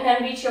 and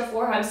then reach your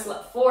forearms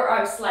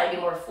slightly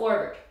more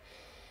forward.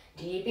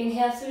 Deep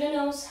inhale through the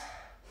nose.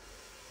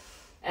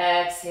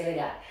 Exhale it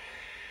out.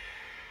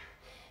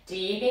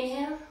 Deep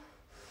inhale.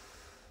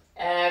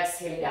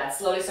 Exhale it out.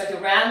 Slowly start to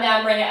round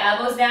down, bring the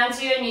elbows down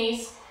to your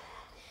knees.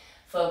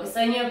 Focus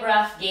on your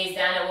breath, gaze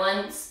down at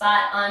one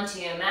spot onto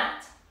your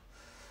mat.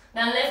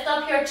 Then lift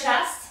up your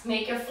chest,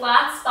 make your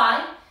flat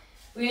spine.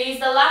 Release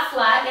the left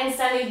leg and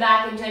send it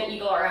back into an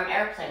eagle arm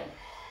airplane.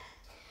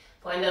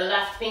 Point the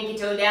left pinky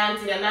toe down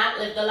to the mat,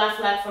 lift the left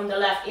leg from the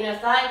left inner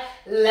thigh,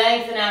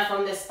 lengthen out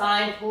from the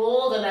spine,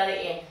 pull the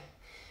belly in.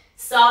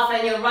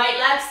 Soften your right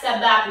leg, step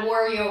back,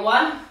 warrior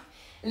one.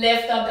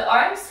 Lift up the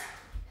arms.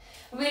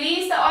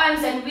 Release the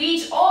arms and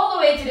reach all the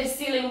way to the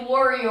ceiling,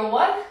 warrior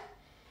one.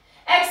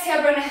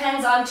 Exhale, bring the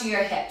hands onto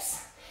your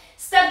hips.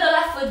 Step the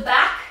left foot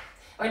back,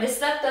 or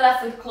step the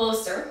left foot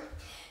closer.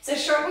 So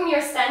shorten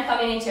your stand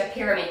coming into a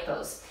pyramid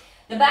pose.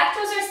 The back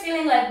toes are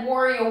still in like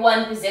warrior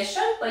one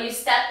position, but you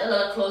step a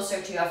little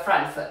closer to your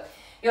front foot.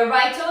 Your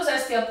right toes are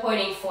still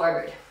pointing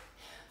forward.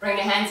 Bring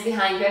the hands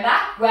behind your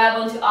back, grab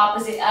onto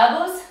opposite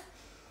elbows.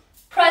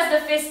 Press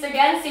the fists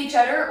against each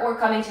other or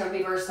come into a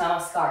reverse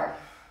namaskar.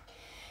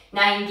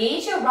 Now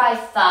engage your right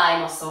thigh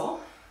muscle.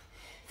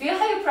 Feel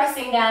how you're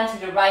pressing down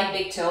to the right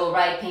big toe,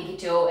 right pinky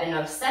toe, and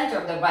the center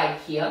of the right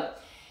heel.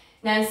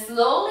 Then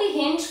slowly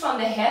hinge from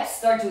the hips,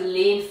 start to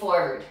lean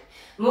forward.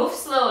 Move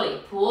slowly,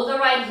 pull the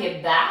right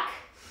hip back.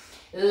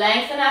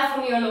 Lengthen out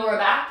from your lower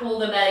back, pull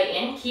the belly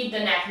in, keep the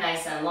neck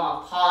nice and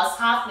long. Pause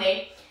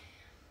halfway,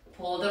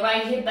 pull the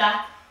right hip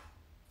back,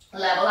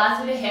 level out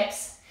through the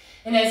hips.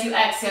 And as you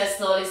exhale,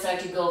 slowly start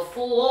to go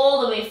full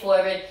all the way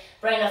forward.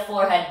 Bring the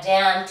forehead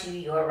down to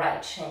your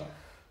right shin.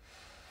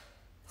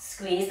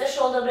 Squeeze the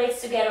shoulder blades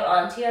together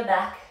onto your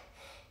back.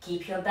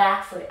 Keep your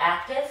back foot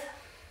active.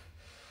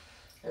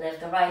 Lift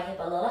the right hip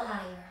a little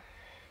higher.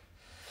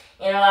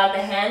 Interlock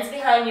the hands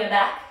behind your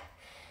back.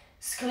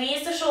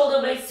 Squeeze the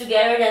shoulder blades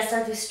together, then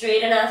start to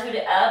straighten out through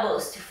the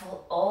elbows to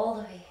fold all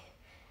the way.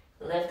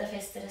 Lift the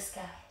fist to the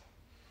sky.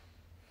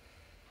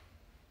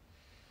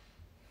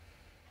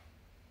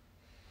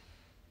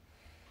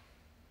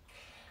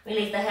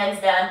 Release the hands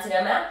down to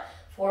the mat.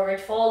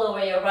 Forward fold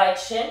over your right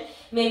shin.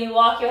 Maybe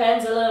walk your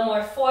hands a little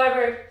more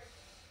forward.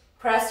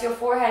 Press your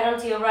forehead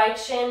onto your right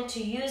shin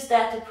to use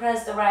that to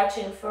press the right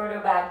shin further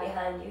back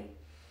behind you.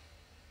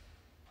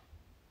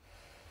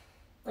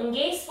 And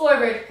gaze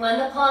forward, plant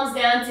the palms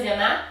down to the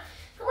mat.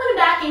 Going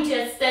back into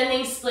a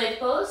standing split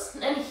pose.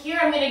 And here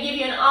I'm going to give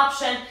you an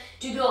option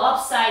to go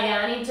upside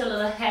down into a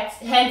little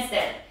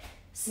handstand.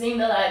 Swing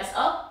the legs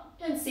up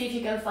and see if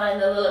you can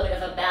find a little bit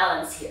of a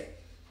balance here.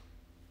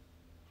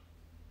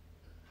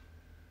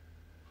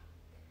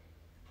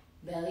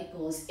 Belly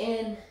pulls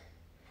in,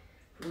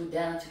 root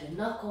down to the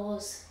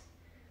knuckles.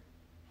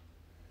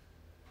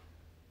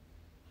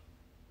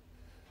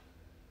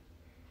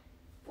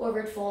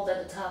 Forward fold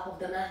at the top of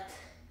the mat.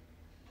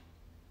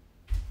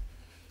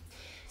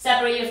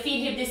 Separate your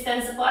feet hip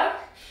distance apart.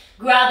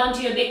 Grab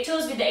onto your big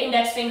toes with the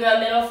index finger and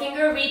middle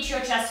finger. Reach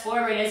your chest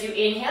forward as you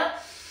inhale.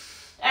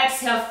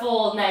 Exhale,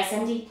 fold nice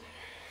and deep.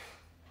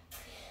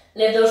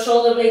 Lift those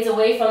shoulder blades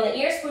away from the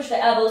ears. Push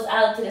the elbows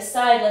out to the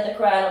side. Let the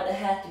crown of the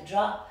head to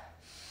drop.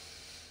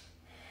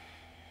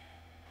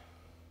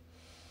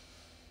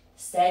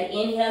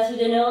 Steady inhale through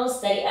the nose,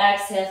 steady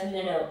exhale through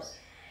the nose.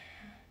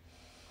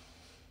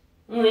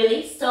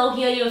 Release, toe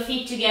heel your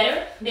feet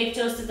together, big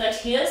toes to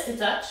touch, heels to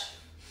touch.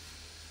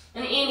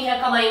 And inhale,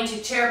 come on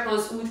into chair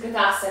pose,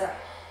 Utkatasana.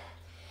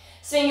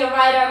 Swing your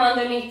right arm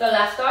underneath the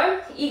left arm,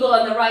 eagle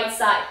on the right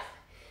side.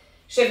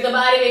 Shift the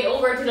body weight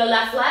over to the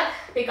left leg,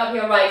 pick up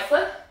your right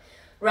foot,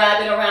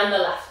 wrap it around the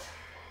left.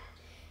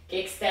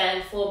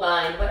 Kickstand, full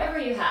bind, whatever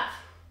you have.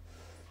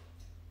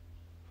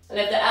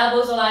 Lift the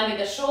elbows aligned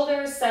with the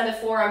shoulders, send the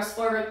forearms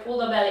forward, pull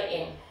the belly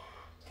in.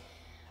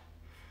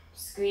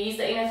 Squeeze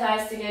the inner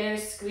thighs together,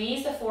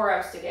 squeeze the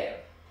forearms together.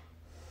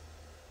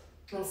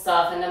 And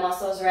soften the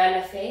muscles around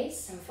the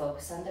face and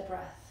focus on the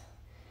breath.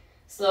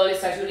 Slowly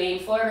start to lean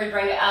forward,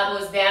 bring the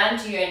elbows down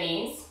to your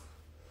knees.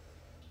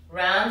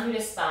 Round through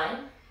the spine.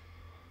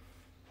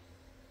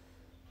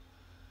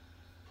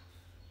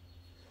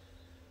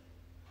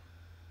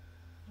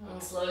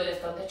 And slowly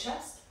lift up the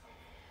chest.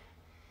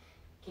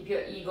 Keep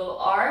your eagle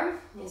arm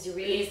as you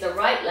release the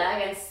right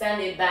leg and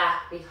send it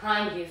back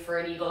behind you for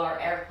an eagle or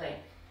airplane.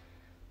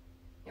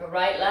 Your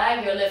right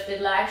leg, your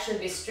lifted leg should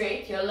be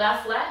straight. Your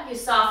left leg, you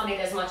soften it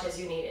as much as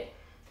you need it.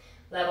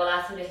 Level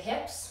out through the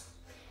hips.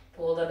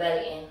 Pull the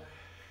belly in.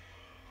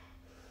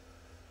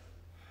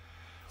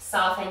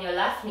 Soften your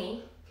left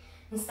knee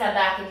and step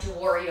back into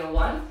warrior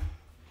one.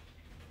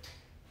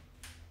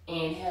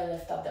 Inhale,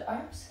 lift up the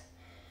arms.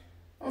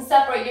 And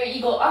separate your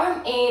eagle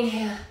arm.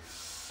 Inhale,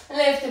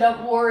 lift it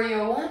up,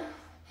 warrior one.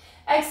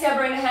 Exhale,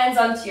 bring the hands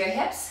onto your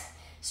hips.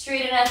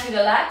 Straighten out through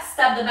the legs.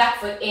 Step the back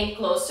foot in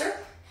closer.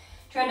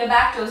 Turn the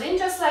back toes in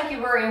just like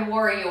you were in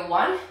warrior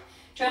one.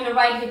 Turn the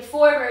right hip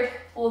forward,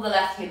 pull the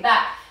left hip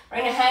back.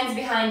 Bring the hands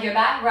behind your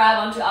back, grab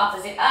onto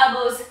opposite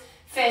elbows,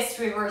 fist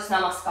reverse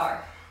namaskar.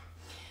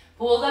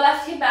 Pull the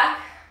left hip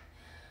back,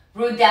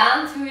 root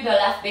down through the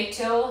left big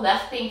toe,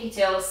 left pinky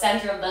toe,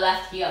 center of the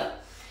left heel.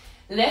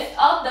 Lift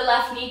up the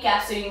left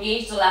kneecap so you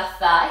engage the left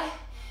thigh.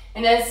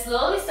 And then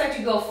slowly start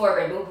to go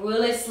forward. Move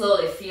really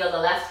slowly. Feel the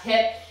left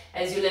hip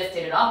as you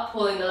lifted it up,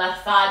 pulling the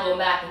left thigh bone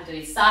back into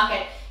its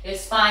socket. Your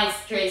spine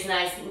stays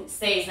nice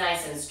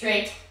and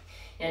straight.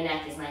 Your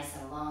neck is nice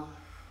and long.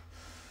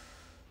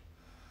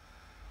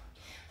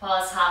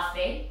 Pause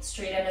halfway.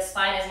 Straighten the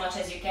spine as much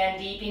as you can.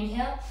 Deep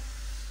inhale.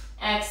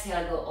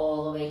 Exhale, go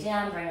all the way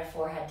down. Bring the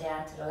forehead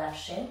down to the left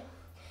shin.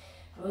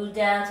 Root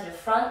down to the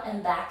front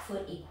and back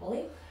foot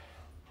equally.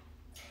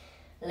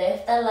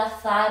 Lift that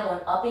left thigh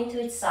bone up into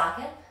its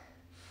socket.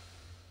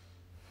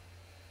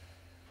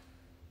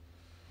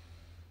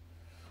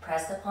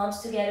 Press the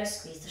palms together,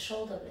 squeeze the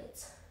shoulder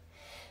blades.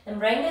 Then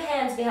bring the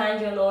hands behind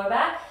your lower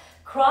back.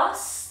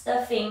 Cross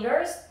the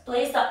fingers.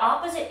 Place the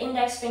opposite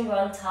index finger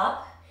on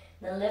top.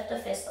 Then lift the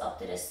fist up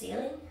to the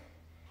ceiling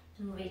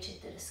and reach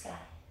it to the sky.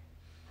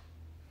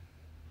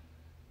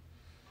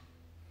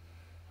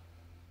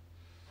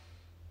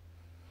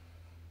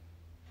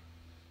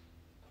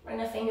 Bring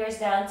the fingers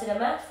down to the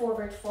mat,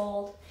 forward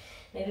fold.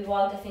 Maybe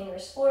walk the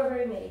fingers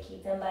forward, maybe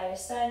keep them by your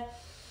side.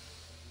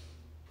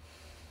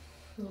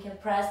 You can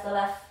press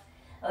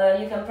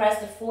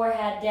the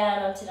forehead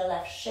down onto the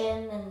left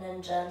shin and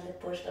then gently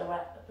push the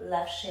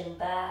left shin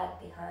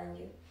back behind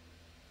you.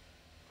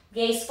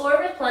 Gaze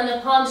forward, plant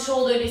the palms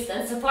shoulder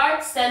distance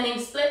apart, standing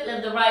split,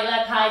 lift the right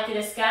leg high to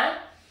the sky.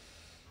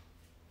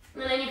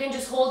 And then you can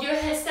just hold your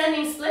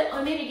standing split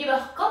or maybe give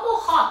a couple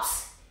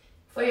hops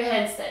for your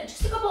handstand,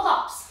 just a couple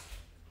hops.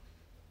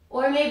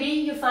 Or maybe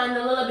you find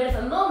a little bit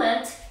of a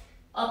moment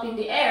up in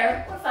the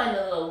air or find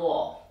a little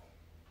wall.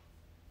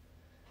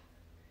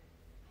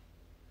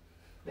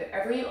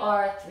 Wherever you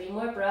are, 3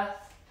 more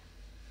breaths.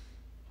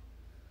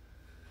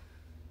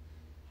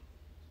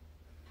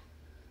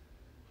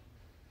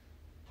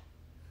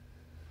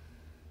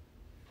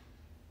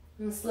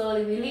 And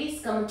slowly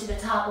release, come to the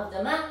top of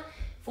the mat.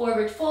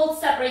 Forward fold,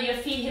 separate your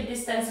feet hip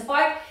distance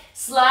apart.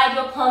 Slide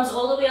your palms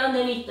all the way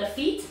underneath the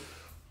feet.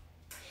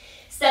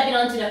 Stepping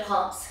onto the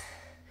palms.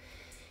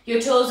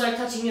 Your toes are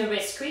touching your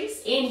wrist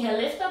crease. Inhale,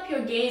 lift up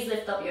your gaze,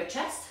 lift up your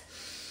chest.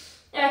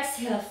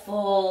 Exhale,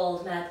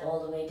 fold mat all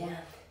the way down.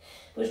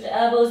 Push the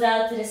elbows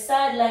out to the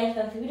side,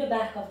 lengthen through the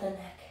back of the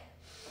neck.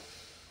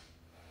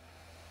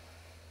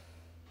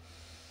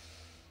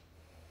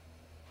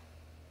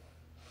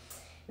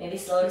 Maybe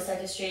slowly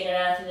start to straighten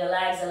out through the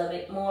legs a little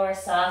bit more,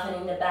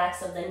 softening the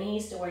backs of the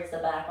knees towards the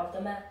back of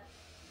the mat.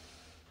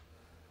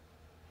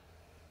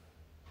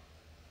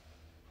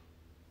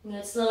 And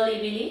then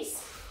slowly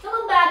release.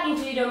 Come back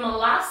into either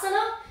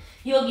Malasana,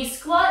 Yogi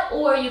Squat,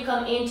 or you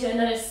come into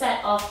another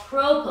set of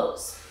Crow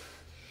Pose.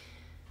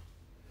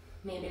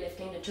 Maybe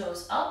lifting the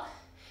toes up.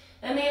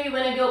 And maybe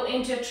when I go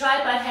into a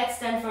tripod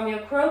headstand from your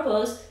Crow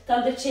Pose,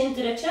 tuck the chin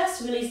to the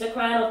chest, release the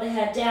crown of the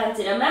head down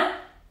to the mat.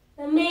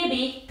 And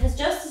maybe, as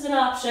just as an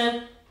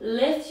option,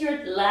 lift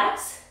your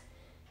legs,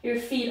 your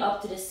feet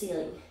up to the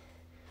ceiling.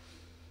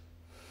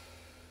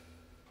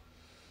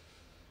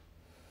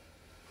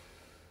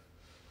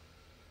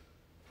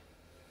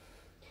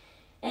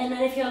 And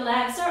then if your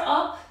legs are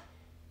up,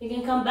 you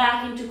can come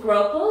back into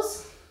Crow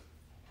Pose.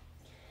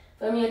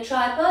 From your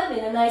tripod,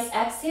 with a nice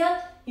exhale,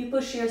 you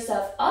push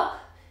yourself up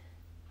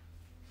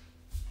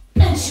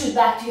and shoot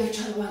back to your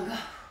chaturanga.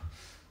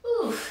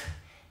 Oof.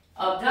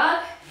 Up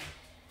dog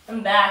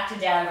and back to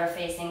downward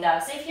facing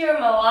dog. So if you're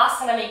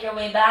Malasana, make your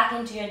way back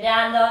into your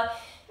down dog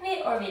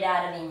with or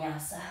without a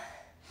vinyasa.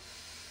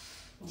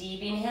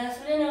 Deep inhale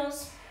through the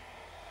nose.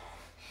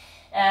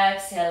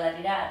 Exhale, let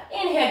it out.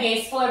 Inhale,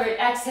 gaze forward.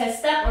 Exhale,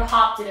 step or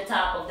hop to the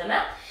top of the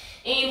mat.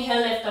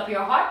 Inhale, lift up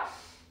your heart.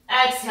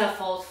 Exhale,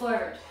 fold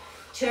forward.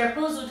 Chair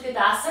pose,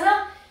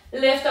 Utkatasana.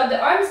 Lift up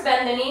the arms,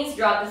 bend the knees,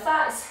 drop the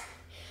thighs.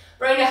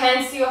 Bring the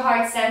hands to your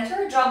heart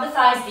center, drop the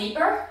thighs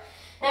deeper.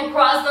 Then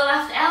cross the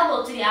left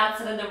elbow to the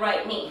outside of the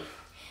right knee.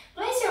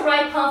 Place your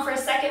right palm for a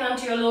second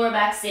onto your lower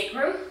back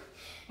sacrum.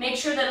 Make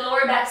sure that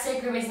lower back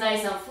sacrum is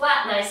nice and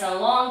flat, nice and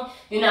long.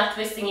 You're not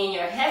twisting in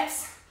your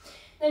hips.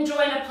 Then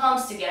join the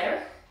palms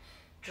together.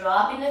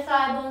 Dropping the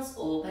thigh bones,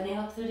 opening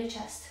up through the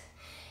chest.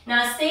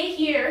 Now stay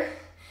here.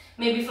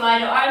 Maybe fly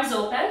the arms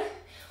open.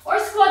 Or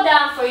squat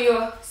down for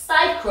your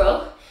side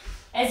crow.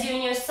 As you're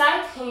in your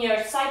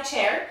side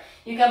chair,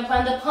 you can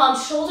plant the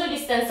palms shoulder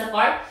distance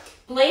apart.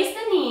 Place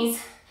the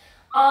knees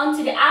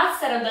onto the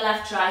outside of the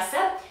left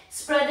tricep.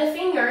 Spread the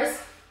fingers.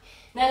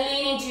 Then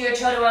lean into your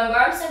chaturanga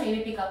arms and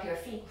maybe pick up your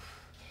feet.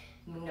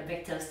 Bring the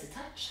big toes to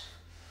touch.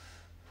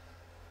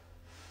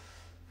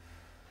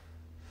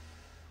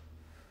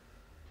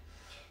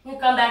 You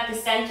come back to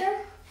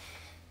center.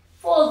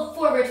 Fold,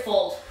 forward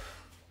fold.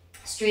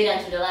 Straight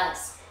onto the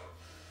legs.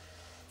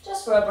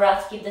 Just for a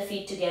breath, keep the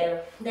feet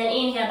together. Then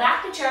inhale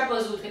back to chair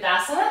pose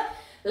Utkatasana.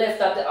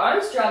 Lift up the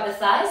arms, drop the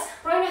thighs.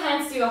 Bring the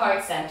hands to your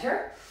heart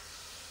center.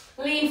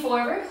 Lean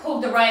forward,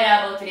 hook the right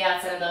elbow to the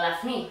outside of the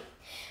left knee.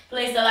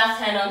 Place the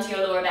left hand onto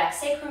your lower back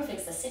sacrum,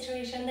 fix the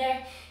situation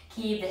there.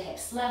 Keep the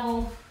hips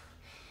level.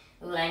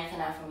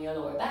 Lengthen out from your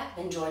lower back,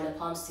 then join the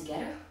palms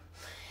together.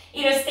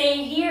 Either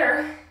stay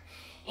here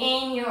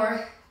in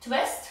your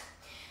twist,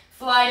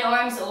 fly the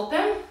arms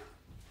open,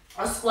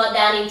 or squat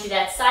down into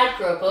that side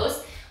crow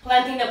pose,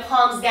 planting the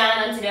palms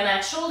down onto the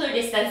mat, shoulder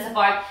distance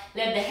apart,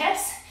 lift the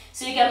hips,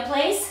 so you can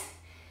place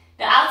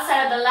the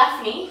outside of the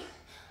left knee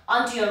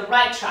onto your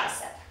right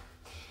tricep.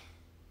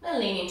 Then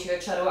lean into your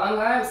chaturanga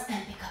arms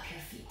and pick up your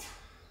feet.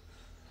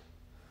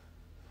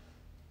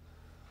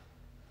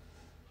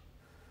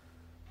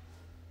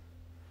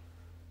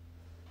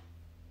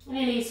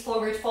 Release,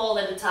 forward fold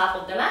at the top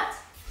of the mat.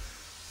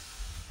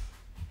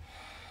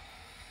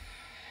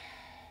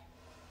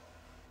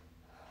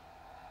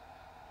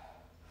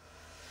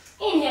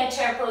 Inhale,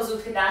 chair pose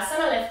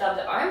Utkatasana, lift up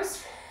the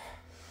arms.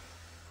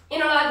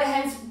 Interlock the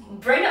hands,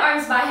 bring the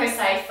arms by your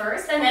side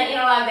first, and then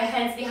interlock the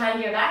hands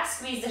behind your back,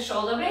 squeeze the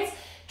shoulder blades,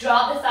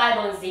 drop the thigh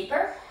bones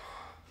deeper.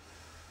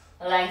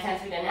 Lengthen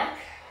through the neck.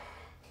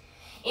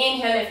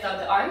 Inhale, lift up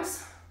the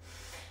arms.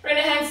 Bring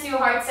the hands to your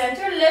heart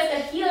center, lift the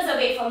heels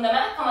away from the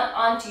mat, come on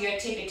onto your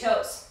tippy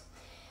toes.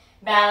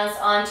 Balance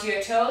onto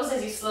your toes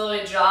as you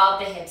slowly drop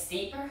the hips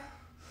deeper.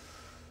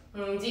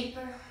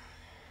 Deeper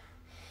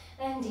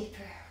and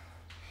deeper.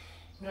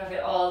 Drop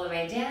it all the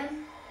way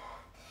down.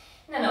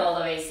 And then all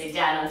the way sit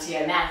down onto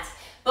your mat.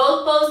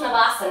 Both pose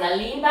Navasana.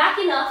 Lean back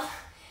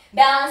enough.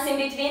 Balance in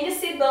between the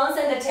sit bones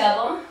and the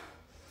tailbone.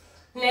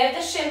 Lift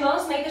the shin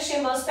bones. Make the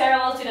shin bones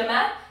parallel to the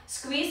mat.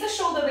 Squeeze the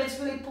shoulder blades.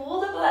 Really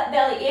pull the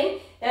belly in.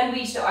 Then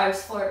reach the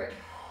arms forward.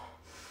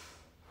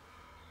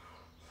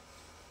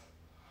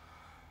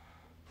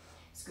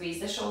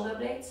 Squeeze the shoulder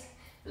blades.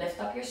 Lift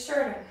up your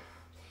sternum.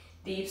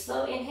 Deep,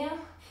 slow inhale.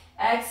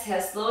 Exhale.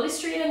 Slowly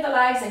straighten the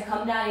legs and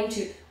come down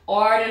into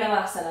Ardha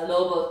Navasana,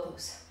 low boat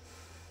pose.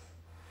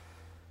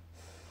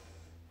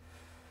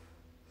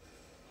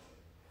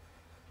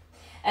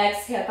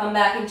 Exhale, come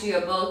back into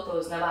your boat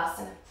pose,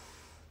 Navasana.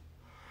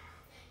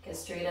 You can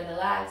straighten the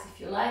legs if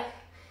you like,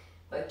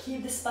 but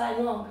keep the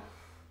spine long.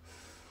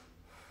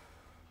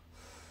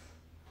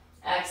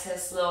 Exhale,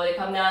 slowly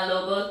come down,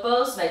 low boat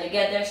pose. When you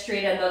get there,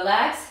 straighten the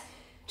legs.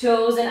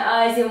 Toes and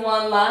eyes in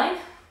one line.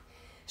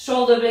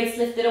 Shoulder blades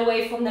lifted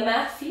away from the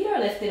mat. Feet are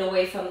lifted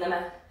away from the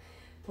mat.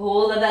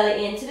 Pull the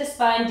belly into the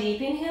spine, deep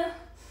inhale.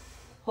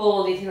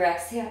 Hold it here,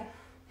 exhale.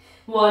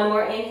 One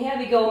more inhale,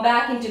 we go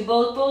back into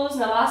boat pose,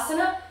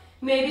 Navasana.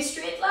 Maybe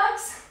straight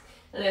legs.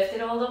 Lift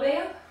it all the way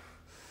up.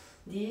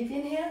 Deep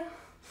inhale.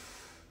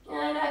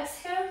 And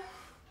exhale.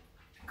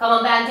 Come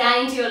on back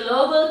down into your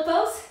low boat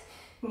pose.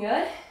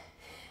 Good.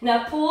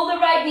 Now pull the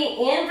right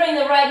knee in, bring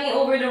the right knee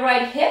over the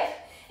right hip.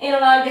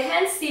 Interlock the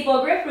hands,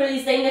 steeple grip,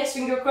 release the index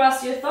finger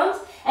across your thumbs.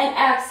 And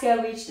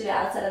exhale, reach to the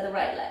outside of the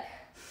right leg.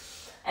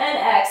 And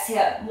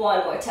exhale,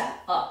 one more time,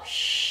 up,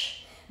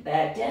 shh,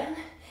 back down,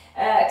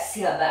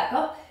 exhale, back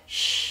up,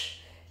 shh,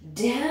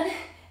 down,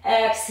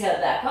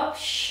 exhale, back up,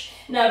 shh.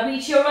 Now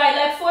reach your right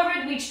leg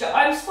forward, reach the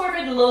arms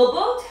forward, low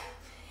boat.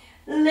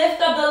 Lift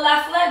up the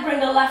left leg, bring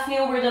the left knee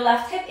over the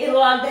left hip,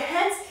 interlock the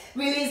hands,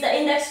 release the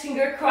index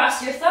finger,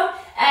 cross your thumb,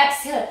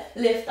 exhale,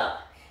 lift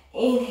up.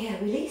 Inhale,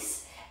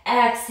 release,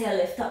 exhale,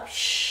 lift up,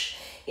 shh.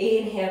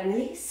 Inhale,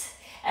 release,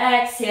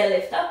 exhale,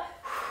 lift up,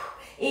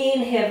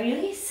 inhale,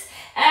 release.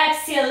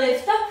 Exhale,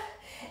 lift up,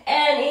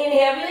 and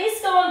inhale, release.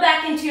 Come on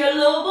back into your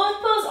low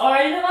boat pose,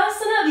 Ardha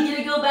Navasana. We're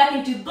gonna go back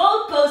into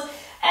boat pose.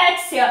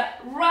 Exhale,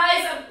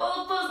 rise up,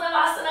 boat pose,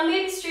 Navasana.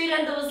 Maybe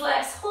straighten those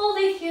legs, hold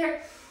it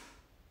here.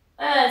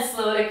 And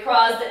slowly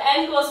cross the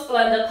ankles,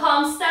 plant the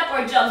palm, step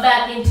or jump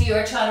back into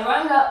your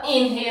chaturanga.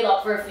 Inhale,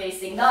 upward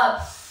facing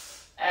dog.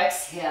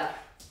 Exhale,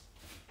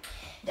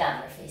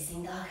 downward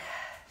facing dog.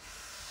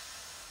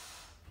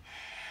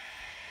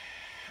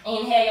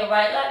 Inhale, your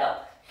right leg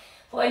up.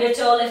 Point the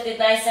toe, lift it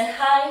nice and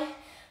high.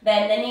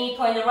 Bend the knee,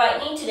 point the right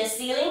knee to the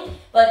ceiling,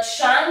 but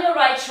shine your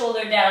right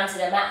shoulder down to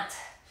the mat.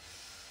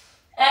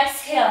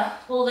 Exhale,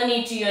 pull the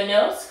knee to your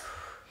nose.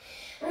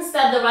 And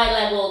step the right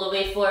leg all the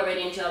way forward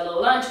into a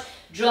low lunge.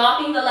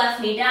 Dropping the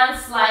left knee down,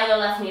 slide the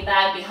left knee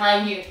back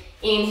behind you.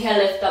 Inhale,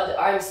 lift up the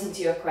arms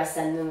into your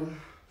crescent moon.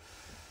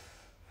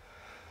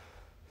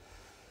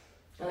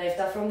 Lift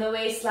up from the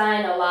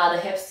waistline, allow the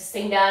hips to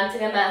sink down to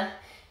the mat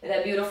with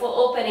a beautiful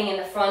opening in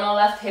the frontal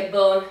left hip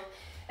bone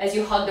as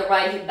you hug the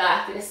right hip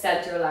back to the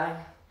center line.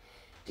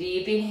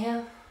 Deep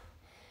inhale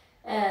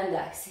and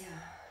exhale.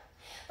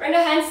 Bring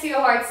the hands to your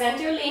heart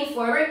center, lean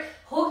forward,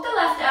 hook the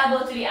left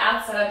elbow to the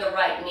outside of the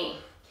right knee.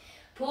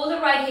 Pull the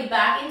right hip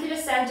back into the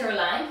center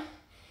line.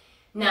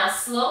 Now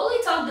slowly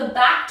tuck the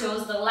back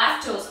toes, the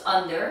left toes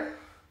under.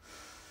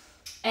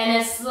 And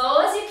as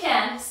slow as you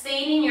can,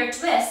 staying in your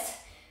twist,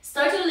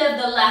 start to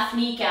lift the left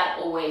kneecap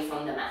away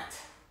from the mat.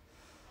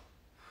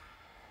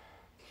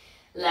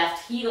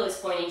 Left heel is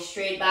pointing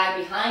straight back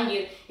behind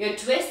you. Your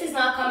twist is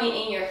not coming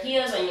in your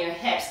heels and your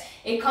hips.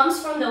 It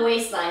comes from the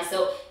waistline.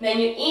 So when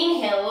you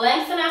inhale,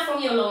 lengthen out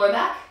from your lower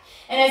back.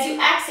 And as you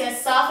exhale,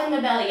 soften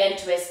the belly and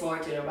twist more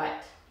to the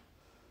right.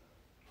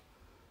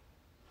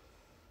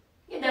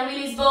 You then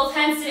release both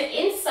hands to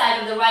the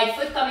inside of the right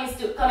foot,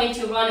 coming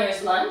to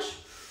runner's lunge.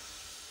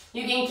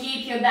 You can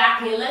keep your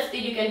back knee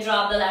lifted. You can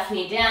drop the left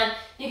knee down.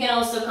 You can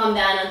also come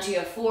down onto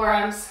your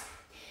forearms,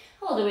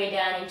 all the way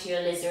down into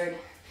your lizard.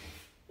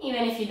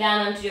 Even if you're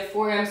down onto your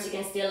forearms, you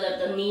can still lift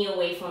the knee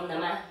away from the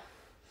mat.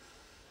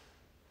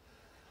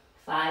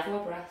 5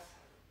 more breaths.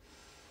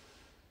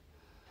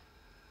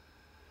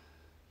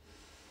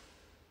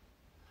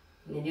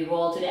 Maybe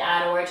roll to the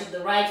outer arch of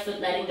the right foot,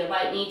 letting the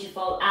right knee to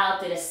fall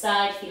out to the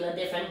side. Feel a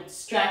different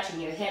stretch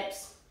in your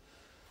hips.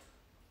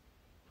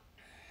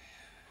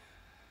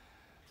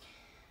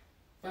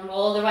 And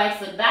roll the right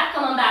foot back,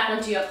 come on back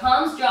onto your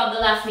palms, drop the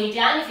left knee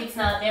down. If it's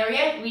not there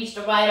yet, reach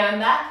the right arm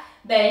back,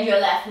 bend your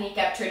left knee,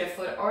 capture the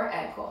foot or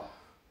ankle.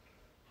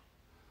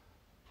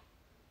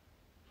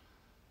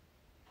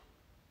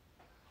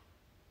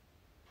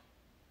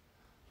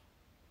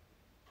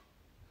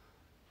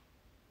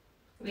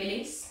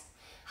 Release.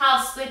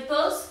 Half split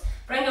pose.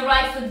 Bring the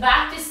right foot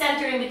back to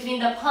center in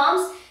between the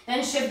palms,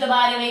 then shift the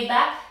body weight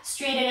back,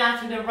 straighten out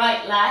through the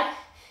right leg,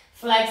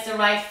 flex the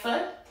right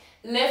foot.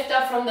 Lift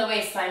up from the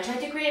waistline. Try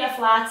to create a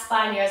flat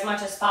spine here as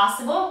much as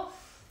possible.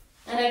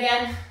 And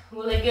again,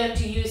 really good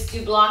to use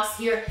 2 blocks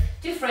here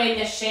to frame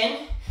the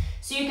shin,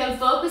 so you can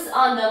focus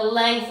on the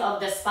length of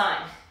the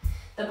spine.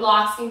 The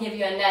blocks can give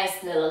you a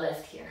nice little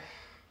lift here.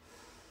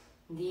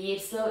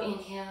 Deep, slow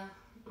inhale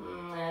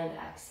and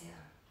exhale.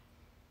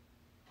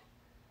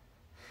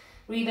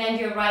 Rebend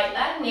your right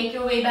leg. Make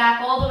your way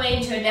back all the way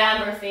into a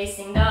downward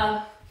facing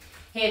dog.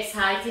 Hips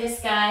high to the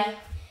sky.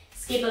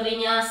 Skip a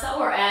vinyasa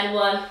or add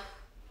one.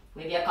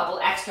 Maybe a couple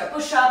extra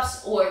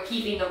push-ups, or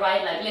keeping the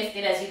right leg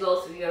lifted as you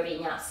go through your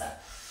vinyasa.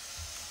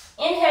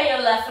 Inhale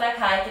your left leg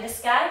high to the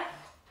sky.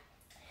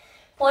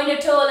 Point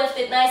the toe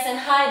lifted nice and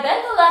high.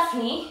 Bend the left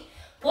knee.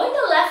 Point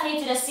the left knee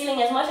to the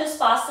ceiling as much as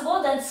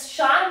possible. Then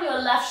shine your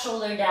left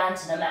shoulder down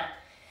to the mat.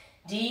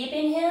 Deep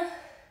inhale.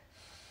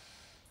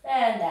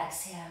 And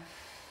exhale.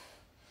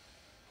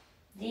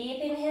 Deep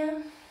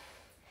inhale.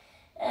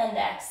 And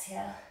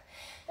exhale.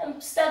 Then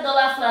step the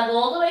left leg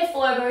all the way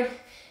forward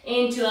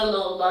into a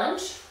low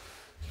lunge.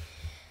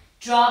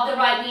 Drop the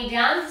right knee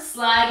down,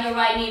 slide your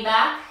right knee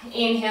back.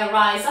 Inhale,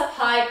 rise up,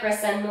 high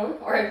crescent moon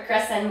or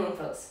crescent moon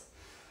pose.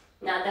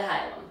 Not the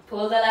high one.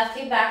 Pull the left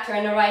hip back,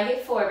 turn the right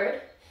hip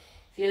forward.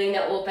 Feeling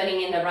the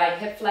opening in the right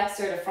hip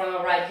flexor, the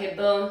frontal right hip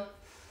bone.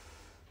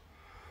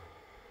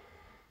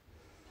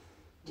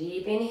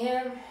 Deep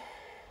inhale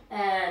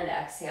and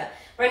exhale.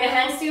 Bring the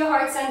hands to your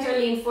heart center,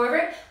 lean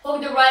forward.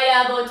 Hook the right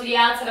elbow to the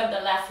outside of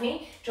the left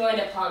knee. Join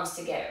the palms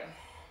together.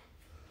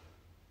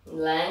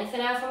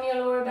 Lengthen out from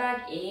your lower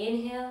back.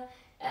 Inhale,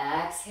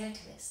 exhale,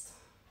 twist.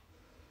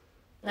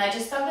 Now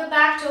just tuck the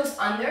back toes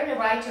under, the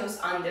right toes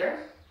under.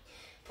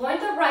 Point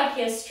the right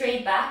heel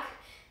straight back.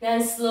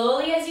 Then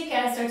slowly as you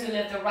can, start to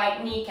lift the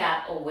right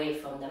kneecap away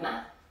from the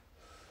mat.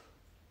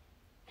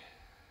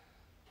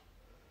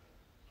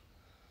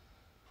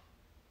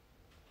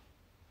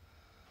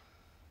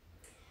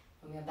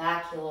 From your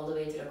back heel all the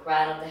way to the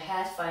crown of the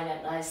head. Find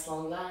that nice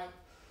long line.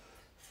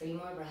 3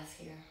 more breaths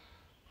here.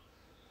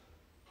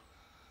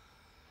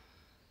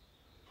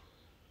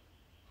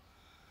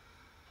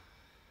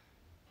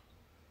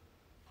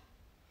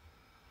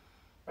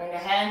 Bring the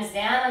hands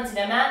down onto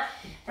the mat.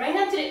 Bring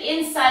them to the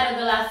inside of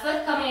the left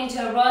foot, coming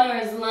into a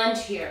runner's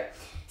lunge here.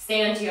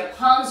 Stay onto your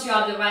palms,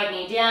 drop the right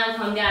knee down,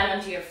 come down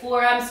onto your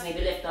forearms, maybe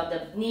lift up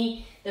the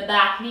knee, the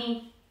back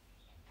knee.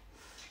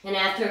 And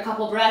after a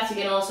couple breaths, you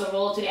can also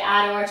roll to the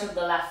outer arch of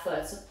the left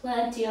foot. So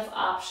plenty of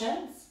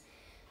options.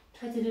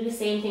 Try to do the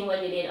same thing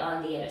what you did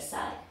on the other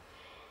side.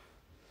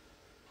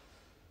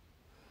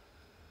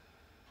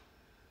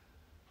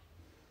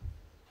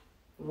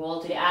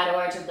 Roll to the outer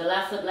arch of the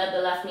left foot, let the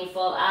left knee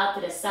fall out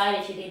to the side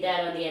if you did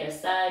that on the other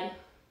side.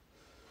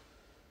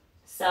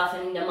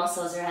 Softening the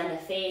muscles around the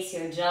face,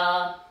 your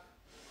jaw.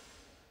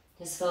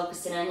 Just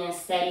focusing on your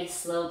steady,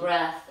 slow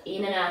breath,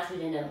 in and out through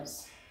the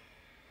nose.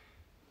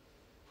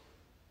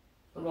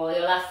 Roll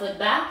your left foot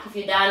back. If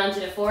you're down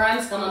onto the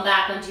forearms, come on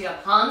back onto your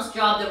palms.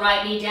 Drop the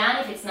right knee down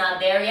if it's not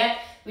there yet.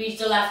 Reach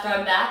the left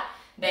arm back.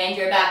 Bend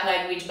your back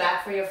leg, reach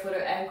back for your foot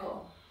or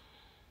ankle.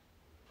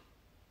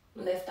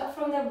 Lift up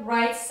from the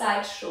right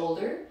side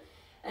shoulder,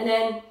 and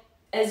then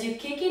as you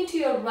kick into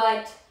your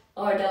right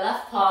or the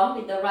left palm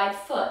with the right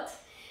foot,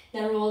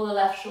 then roll the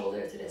left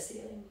shoulder to the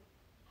ceiling.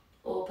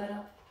 Open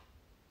up.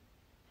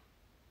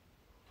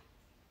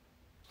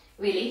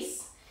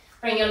 Release.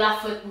 Bring your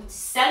left foot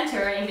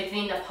center in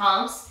between the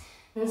palms,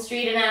 and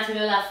straighten out to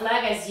the left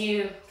leg as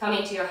you come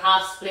into your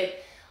half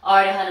split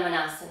Ardha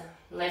Hanumanasana.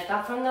 Lift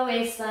up from the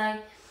waistline,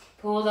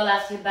 pull the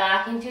left hip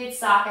back into its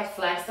socket,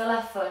 flex the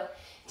left foot,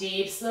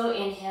 deep slow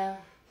inhale.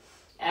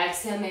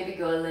 Exhale, maybe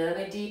go a little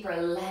bit deeper,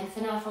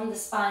 lengthen out from the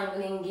spine,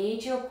 really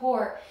engage your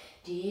core.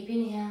 Deep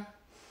inhale,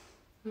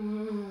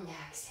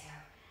 exhale.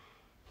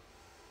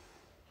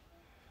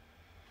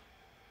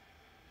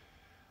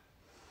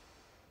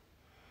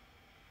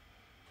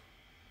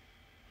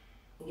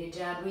 Good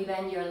job,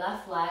 rebend your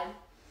left leg.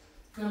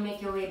 Now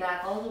make your way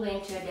back all the way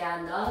into a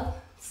down dog.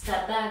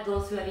 Step back, go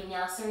through a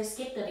vinyasa or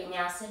skip the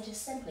vinyasa,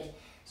 just simply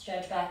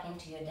stretch back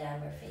into your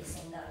downward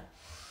facing dog.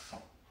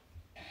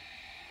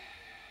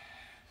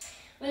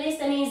 Release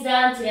the knees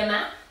down to the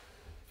mat.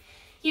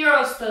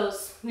 Hero's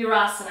pose,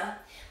 Virasana.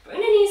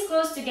 Bring the knees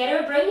close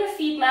together, bring your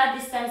feet mat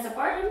distance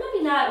apart, or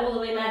maybe not all the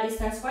way mat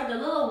distance apart, a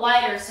little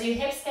wider so your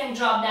hips can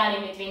drop down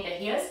in between the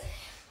heels.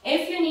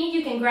 If you need,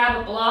 you can grab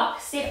a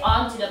block, sit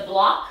onto the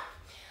block,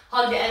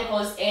 hug the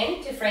ankles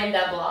in to frame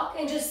that block,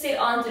 and just sit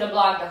onto the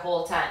block the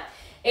whole time.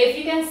 If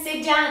you can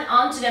sit down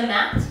onto the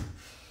mat,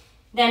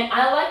 then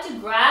I like to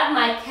grab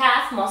my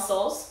calf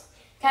muscles,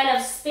 kind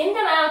of spin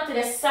them out to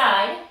the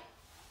side,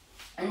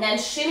 and then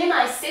shimmy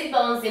my sit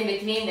bones in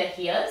between the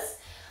heels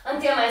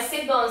until my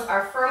sit bones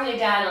are firmly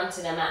down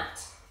onto the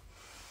mat.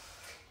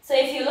 So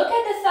if you look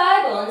at the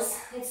thigh bones,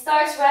 it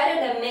starts right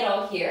in the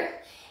middle here.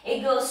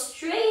 It goes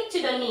straight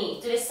to the knee,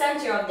 to the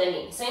center of the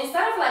knee. So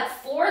instead of like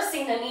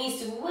forcing the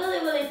knees to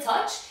really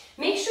touch,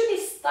 make sure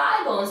these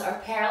thigh bones are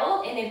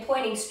parallel and then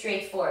pointing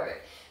straight forward.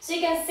 So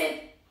you can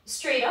sit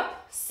straight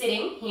up,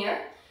 sitting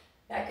here.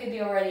 That could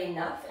be already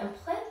enough and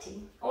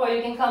plenty. Or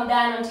you can come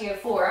down onto your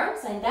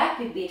forearms, and that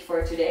could be it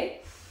for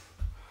today.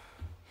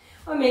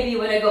 Or maybe you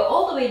want to go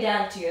all the way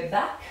down to your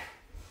back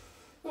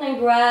and then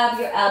grab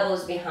your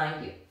elbows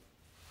behind you.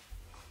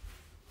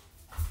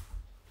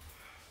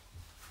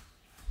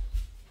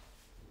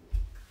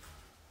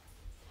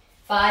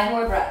 Five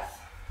more breaths.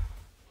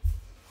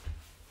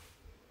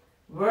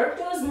 Work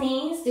those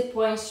knees to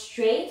point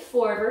straight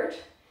forward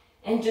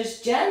and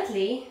just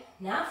gently,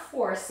 not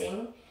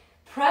forcing,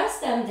 press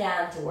them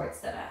down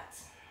towards the mat.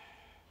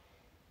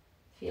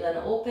 Feel an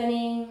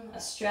opening, a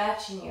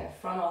stretch in your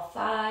frontal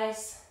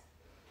thighs.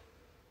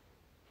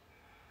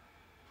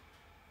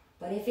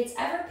 But if it's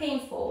ever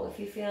painful, if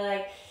you feel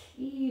like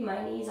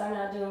my knees are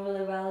not doing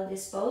really well in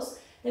this pose,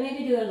 then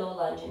maybe do a low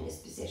lunge in this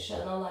position.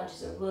 Low lunge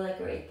is a really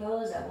great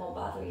pose that won't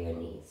bother your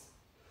knees.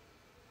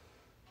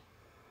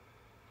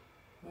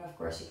 And of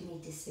course, you can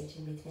need to switch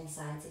in between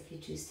sides if you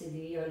choose to do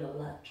your low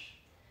lunge.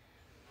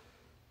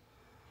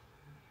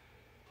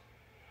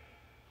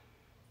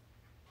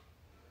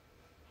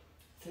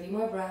 Three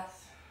more breaths.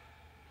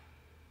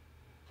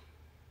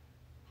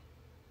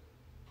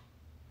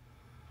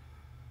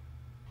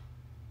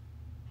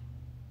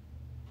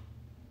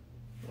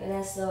 And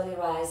then slowly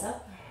rise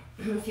up.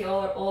 If you're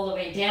all the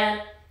way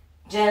down,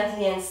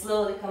 gently and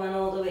slowly coming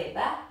all the way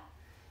back.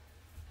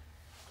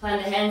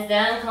 Plant the hands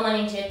down, come on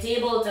into a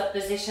tabletop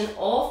position,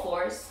 all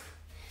fours.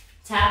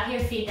 Tap your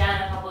feet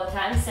down a couple of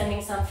times,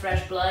 sending some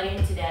fresh blood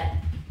into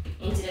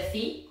the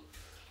feet.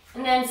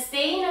 And then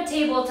stay in a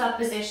tabletop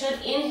position.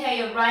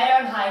 Inhale your right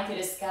arm high to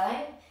the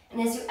sky. And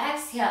as you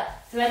exhale,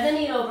 thread the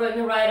needle, bring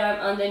the right arm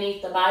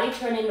underneath the body,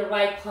 turning the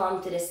right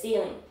palm to the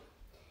ceiling.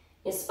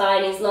 Your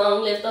spine is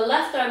long, lift the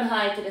left arm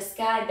high to the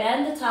sky,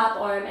 bend the top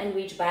arm and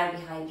reach back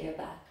behind your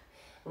back.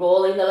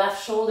 Rolling the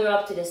left shoulder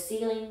up to the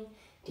ceiling,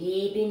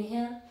 deep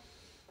inhale,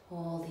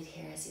 hold it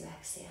here as you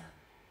exhale.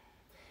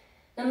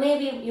 Now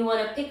maybe you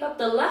want to pick up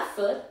the left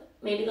foot,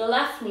 maybe the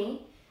left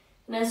knee,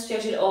 and then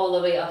stretch it all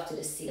the way up to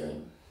the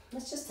ceiling.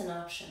 That's just an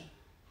option.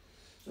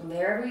 And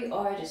wherever you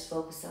are, just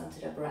focus onto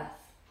the breath.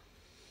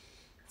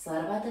 It's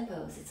not about the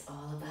pose, it's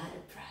all about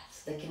the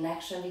breath, the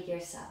connection with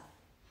yourself.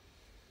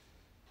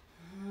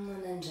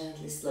 And then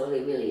gently,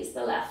 slowly release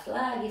the left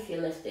leg. If you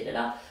lifted it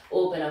up,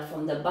 open up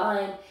from the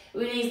bind.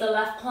 Release the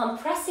left palm,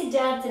 press it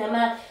down to the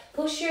mat.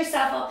 Push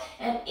yourself up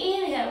and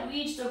inhale,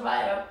 reach the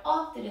right arm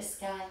up to the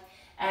sky.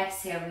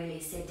 Exhale,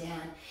 release it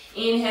down.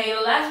 Inhale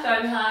your left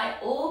arm high,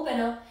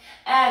 open up.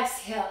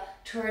 Exhale,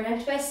 turn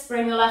and twist.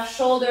 Bring the left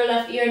shoulder,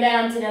 left ear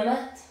down to the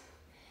mat.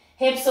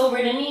 Hips over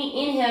the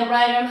knee. Inhale,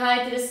 right arm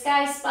high to the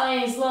sky.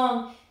 Spine is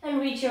long. And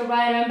reach your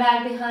right arm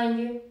back behind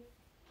you.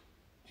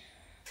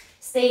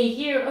 Stay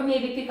here, or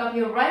maybe pick up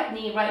your right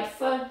knee, right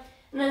foot,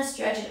 and then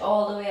stretch it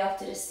all the way up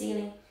to the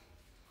ceiling.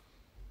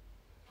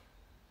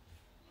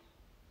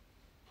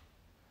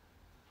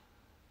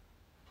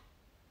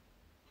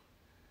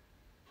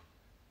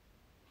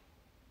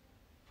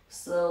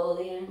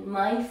 Slowly and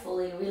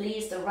mindfully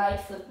release the right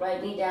foot,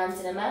 right knee down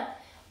to the mat.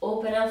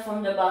 Open up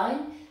from the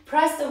bind.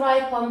 Press the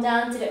right palm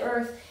down to the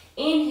earth.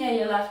 Inhale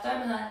your left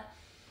arm high.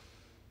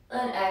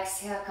 And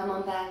exhale, come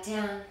on back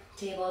down.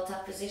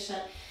 Tabletop position.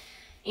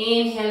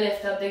 Inhale,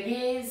 lift up the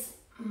gaze.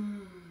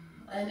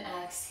 And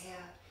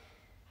exhale.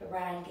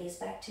 Round gaze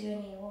back to your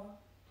knee wall.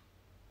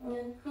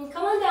 And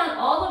come on down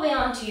all the way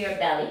onto your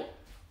belly.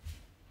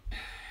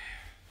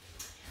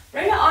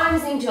 Bring the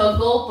arms into a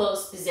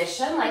goalpost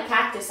position, like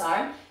cactus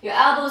arm. Your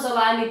elbows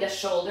align with the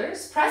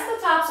shoulders. Press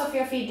the tops of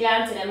your feet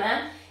down to the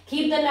mat.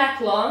 Keep the neck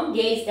long,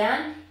 gaze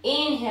down.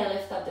 Inhale,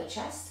 lift up the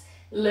chest.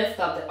 Lift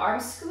up the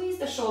arms, squeeze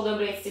the shoulder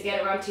blades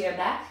together onto your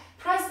back.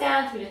 Press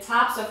down through the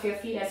tops of your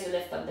feet as you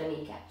lift up the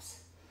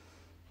kneecaps.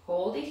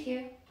 Hold it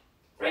here.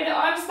 Bring the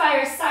arms by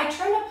your side,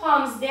 turn the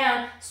palms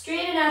down,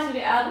 straighten out through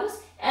the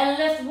elbows, and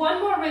lift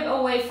one more rib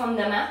away from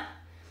the mat.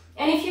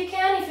 And if you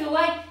can, if you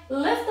like,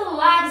 lift the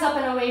legs up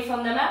and away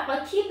from the mat,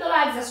 but keep the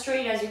legs as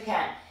straight as you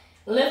can.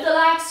 Lift the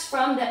legs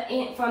from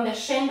the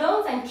shin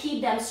bones and keep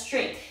them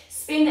straight.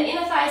 Spin the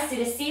inner thighs to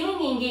the ceiling,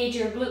 engage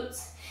your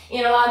glutes.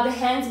 Interlock the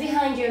hands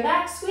behind your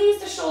back, squeeze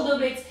the shoulder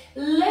blades,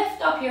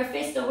 lift up your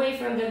fist away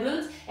from the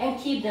glutes, and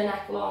keep the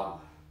neck long.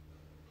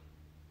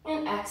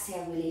 And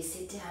exhale, release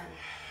it down.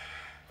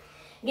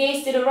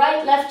 Gaze to the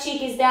right, left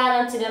cheek is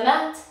down onto the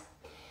mat.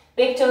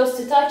 Big toes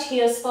to touch,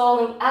 heels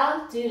falling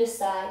out to the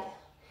side.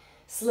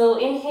 Slow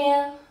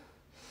inhale,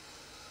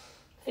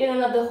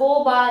 feeling up the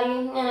whole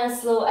body, and a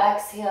slow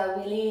exhale,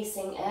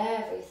 releasing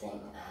everything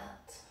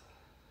out.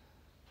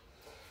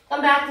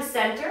 Come back to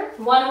center,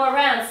 one more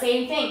round,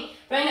 same thing.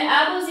 Bring the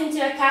elbows into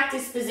a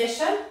cactus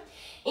position.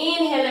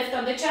 Inhale, lift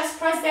up the chest,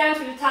 press down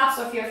to the tops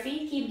of your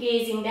feet, keep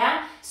gazing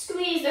down.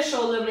 Squeeze the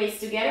shoulder blades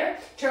together,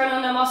 turn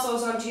on the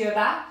muscles onto your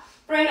back.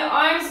 Bring the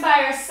arms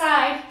by your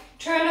side,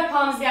 turn the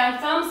palms down,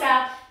 thumbs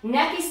out,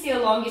 neck is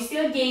still long, you're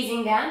still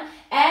gazing down.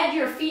 Add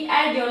your feet,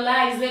 add your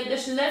legs,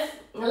 lift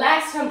the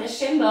legs from the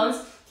shin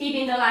bones,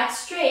 keeping the legs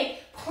straight.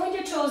 Point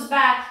your toes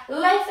back,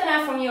 lengthen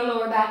out from your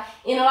lower back.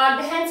 Interlock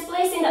the hands,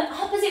 placing the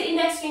opposite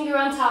index finger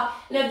on top.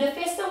 Lift the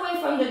fist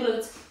away from the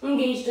glutes,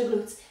 engage the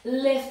glutes.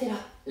 Lift it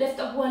up, lift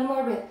up one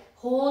more rib.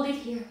 Hold it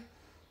here.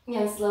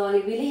 And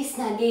slowly release,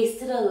 now gaze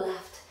to the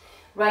left.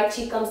 Right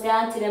cheek comes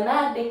down to the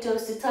mat, big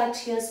toes to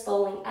touch, heels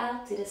falling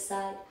out to the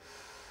side.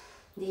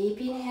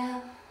 Deep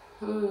inhale,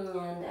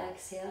 and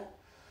exhale.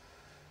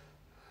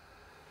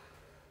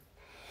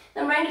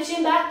 Then bring the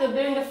chin back,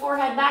 bring the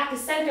forehead back to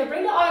center.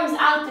 Bring the arms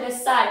out to the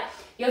side.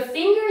 Your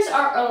fingers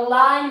are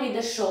aligned with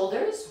the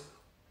shoulders.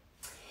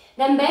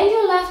 Then bend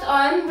your left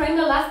arm, bring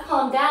the left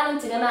palm down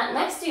into the mat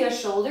next to your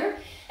shoulder.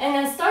 And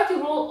then start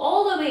to roll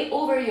all the way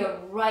over your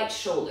right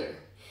shoulder.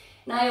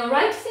 Now your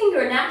right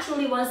finger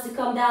naturally wants to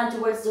come down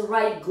towards the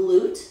right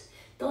glute.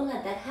 Don't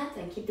let that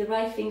happen. Keep the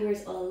right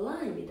fingers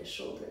aligned with the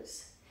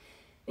shoulders.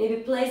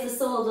 Maybe place the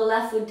sole of the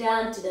left foot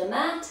down to the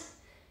mat.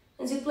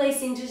 As you're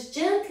placing just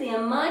gently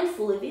and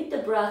mindfully with the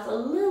breath a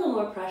little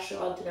more pressure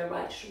onto the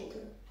right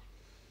shoulder.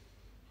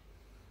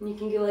 You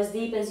can go as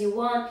deep as you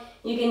want.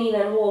 You can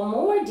even roll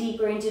more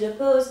deeper into the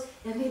pose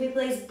and maybe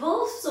place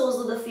both soles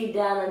of the feet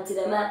down onto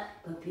the mat.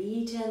 But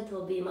be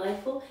gentle, be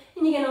mindful.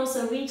 And you can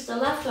also reach the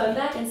left arm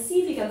back and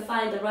see if you can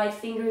find the right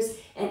fingers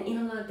and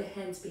interlock the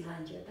hands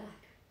behind your back.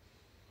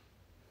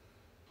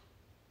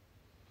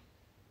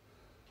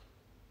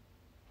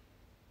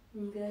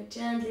 Good.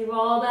 Gently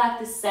roll back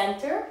to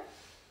center.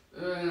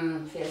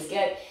 Feels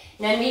good.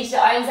 Then reach the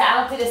arms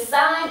out to the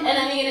side, and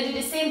then you're going to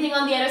do the same thing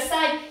on the other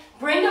side.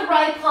 Bring the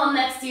right palm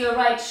next to your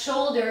right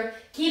shoulder.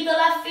 Keep the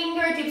left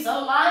fingertips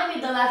aligned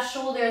with the left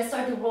shoulder and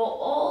start to roll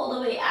all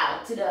the way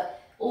out to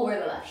over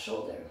the left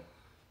shoulder.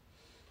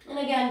 And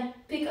again,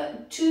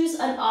 choose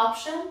an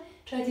option.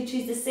 Try to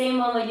choose the same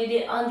one what you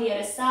did on the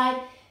other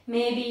side.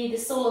 Maybe the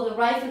sole of the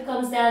right foot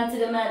comes down to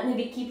the mat.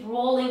 Maybe keep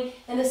rolling,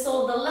 and the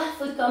sole of the left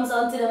foot comes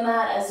onto the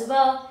mat as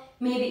well.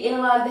 Maybe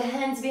interlock the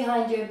hands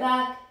behind your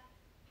back.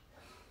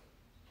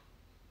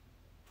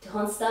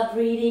 Don't stop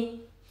breathing.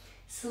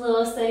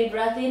 Slow, steady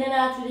breath in and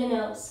out through the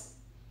nose.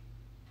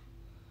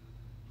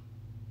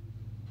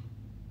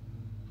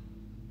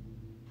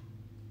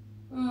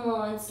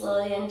 And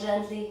slowly and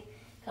gently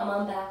come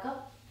on back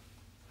up.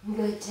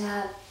 Good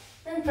job.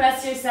 Then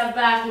press yourself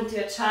back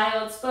into a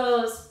child's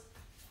pose.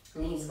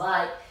 Knees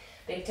wide,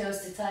 big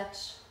toes to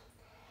touch.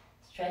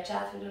 Stretch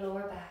out through the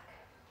lower back.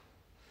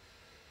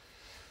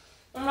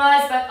 And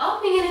rise back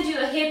up. We're going to do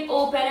a hip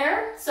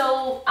opener.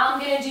 So I'm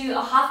going to do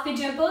a half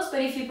pigeon pose,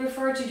 but if you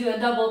prefer to do a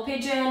double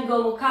pigeon,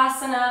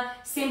 Gomukhasana,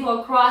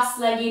 simple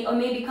cross-legged, or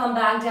maybe come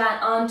back down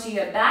onto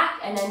your back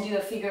and then do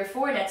a figure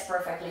four, that's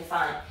perfectly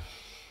fine.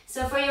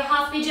 So for your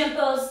half pigeon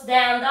pose,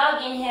 down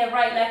dog, inhale,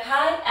 right leg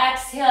high,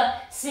 exhale,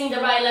 swing the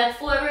right leg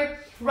forward,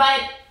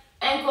 right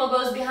ankle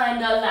goes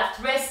behind the left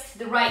wrist,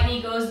 the right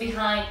knee goes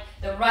behind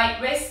the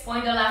right wrist,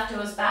 point the left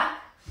toes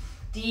back,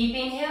 deep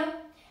inhale,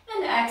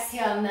 and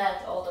exhale,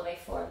 mat all the way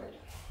forward.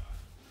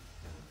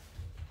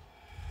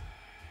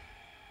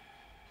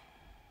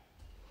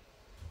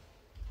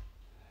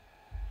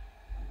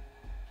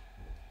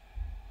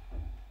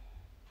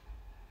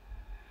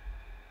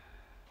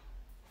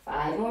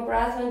 Five more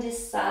breaths on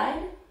this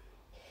side.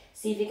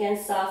 See if you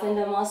can soften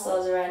the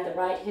muscles around the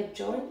right hip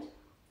joint.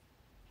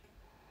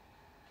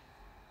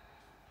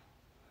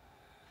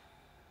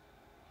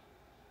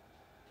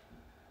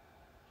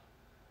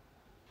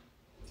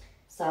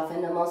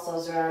 Soften the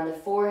muscles around the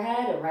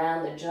forehead,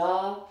 around the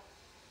jaw.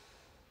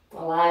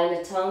 Allowing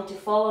the tongue to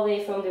fall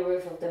away from the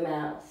roof of the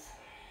mouth.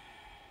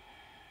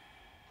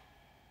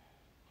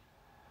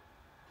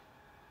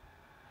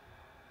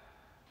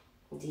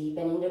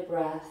 Deepening the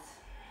breath.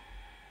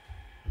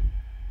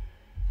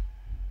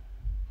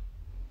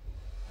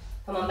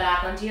 Come on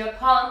back onto your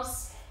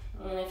palms.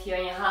 And if you're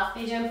in your half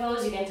pigeon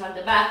pose, you can tuck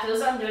the back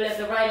toes under, lift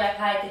the right leg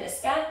high to the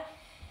sky.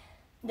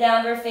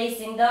 Downward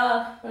facing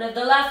dog. Lift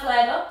the left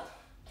leg up.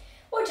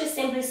 Or just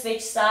simply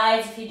switch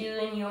sides if you do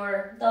in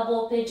your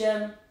double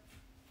pigeon.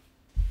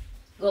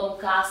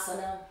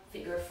 Gomukhasana,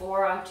 figure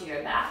 4 onto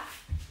your back.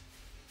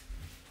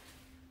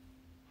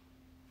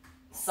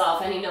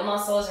 Softening the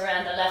muscles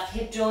around the left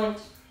hip joint.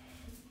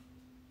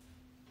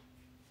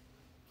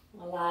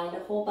 Allowing the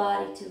whole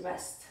body to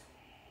rest,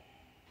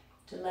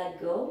 to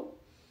let go.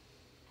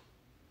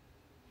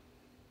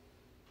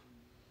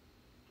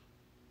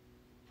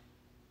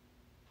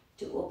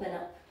 To open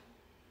up.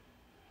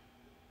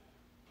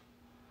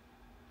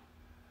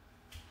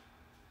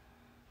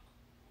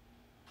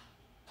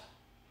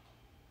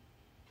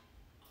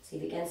 See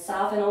if you can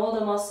soften all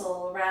the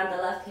muscle around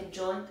the left hip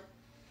joint.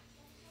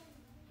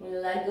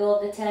 Let go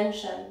of the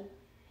tension.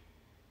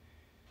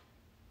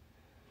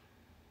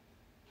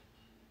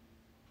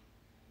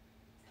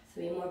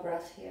 Three more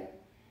breaths here.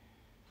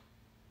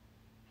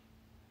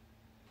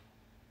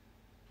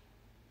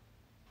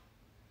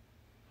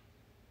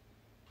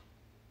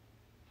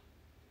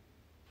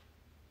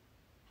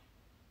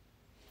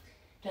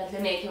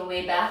 Gently make your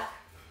way back.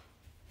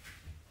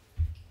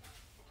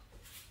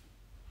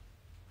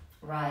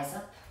 Rise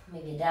up,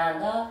 maybe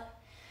down dog.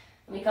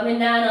 We're coming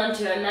down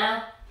onto a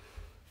mat.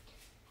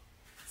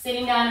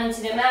 Sitting down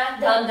onto the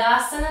mat,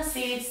 Dandasana,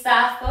 seated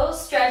staff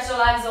pose. Stretch the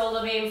legs all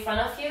the way in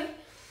front of you.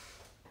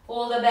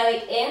 Hold the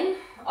belly in,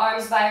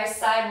 arms by your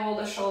side, roll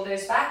the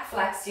shoulders back,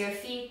 flex your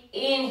feet.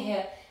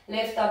 Inhale,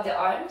 lift up the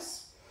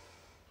arms.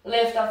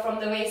 Lift up from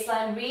the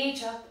waistline,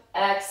 reach up.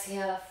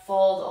 Exhale,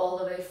 fold all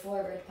the way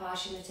forward.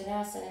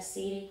 Paschimottanasana,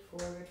 seated,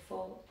 forward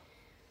fold.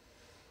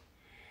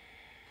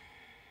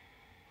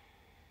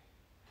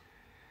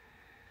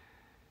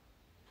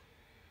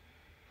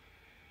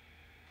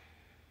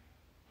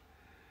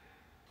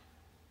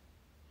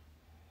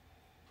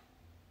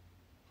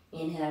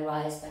 Inhale,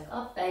 rise back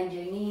up, bend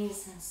your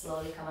knees, and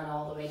slowly come on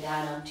all the way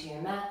down onto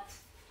your mat.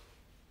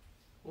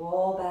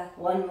 Roll back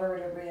one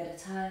vertebrae at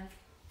a time.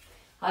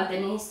 Hug the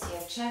knees to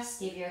your chest,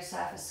 give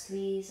yourself a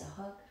squeeze,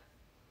 a hug.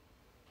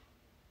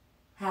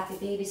 Happy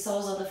baby,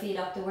 soles of the feet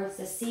up towards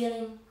the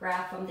ceiling.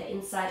 Grab from the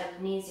inside of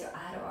the knees, your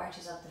outer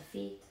arches of the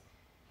feet.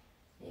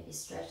 Maybe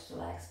stretch the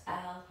legs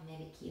out,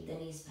 maybe keep the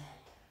knees bent.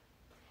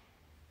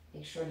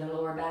 Make sure the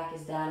lower back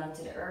is down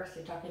onto the earth.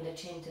 You're tucking the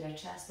chin to the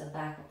chest. The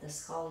back of the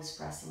skull is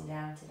pressing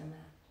down to the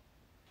mat.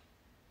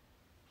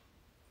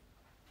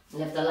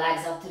 Lift the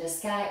legs up to the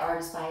sky,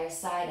 arms by your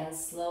side, and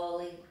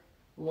slowly,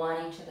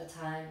 1 inch at a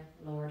time,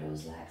 lower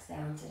those legs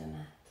down to the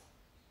mat.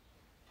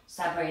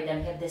 Separate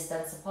them hip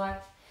distance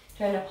apart.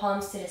 Turn the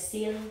palms to the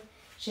ceiling.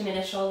 Shimmy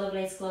the shoulder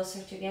blades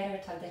closer together.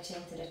 Tuck the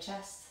chin to the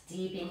chest.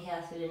 Deep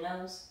inhale through the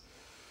nose.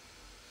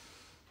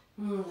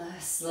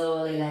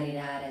 Slowly let it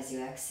out as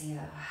you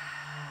exhale.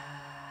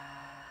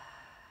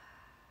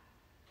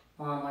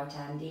 One more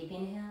time, deep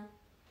inhale.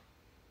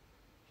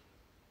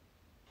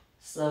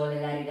 Slowly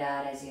let it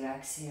out as you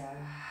exhale.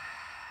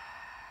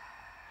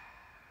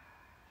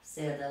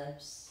 Seal the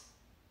lips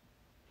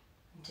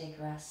and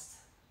take rest.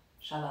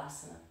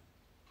 Shavasana.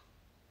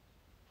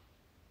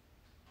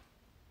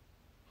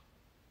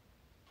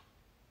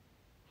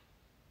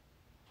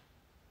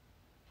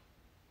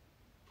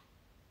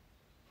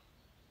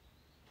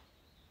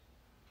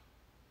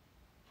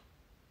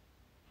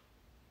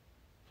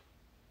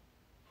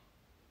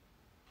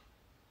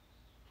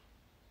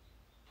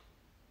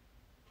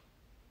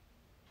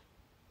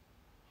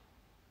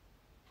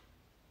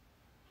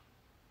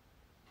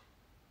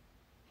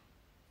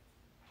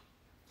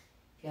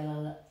 If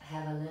you'll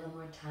have a little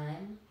more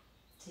time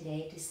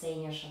today to stay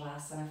in your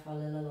Shavasana for a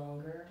little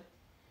longer,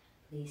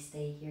 please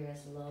stay here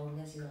as long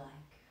as you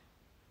like.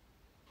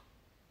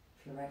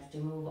 If you're ready to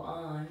move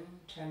on,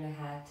 turn the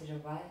head to the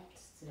right,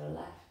 to the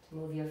left.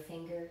 Move your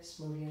fingers,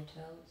 move your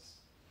toes.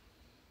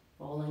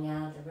 Rolling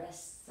out the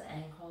wrists, the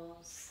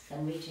ankles,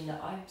 then reaching the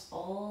arms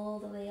all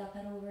the way up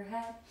and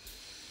overhead.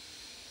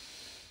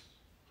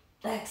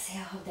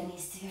 Exhale, hug the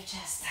knees to your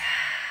chest.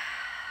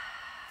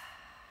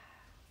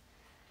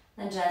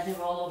 And gently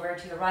roll over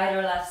to your right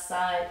or left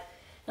side.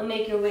 And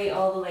make your way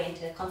all the way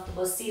into a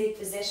comfortable seated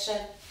position.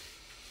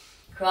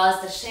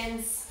 Cross the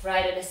shins,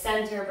 right at the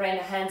center. Bring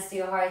the hands to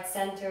your heart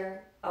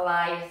center.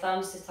 Allow your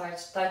thumbs to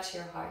touch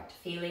your heart,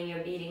 feeling your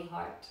beating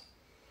heart.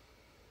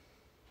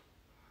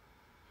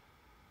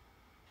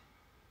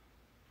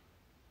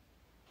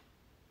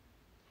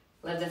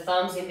 Lift the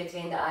thumbs in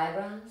between the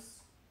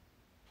eyebrows.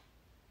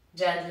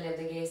 Gently lift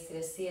the gaze to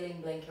the ceiling,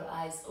 blink your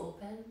eyes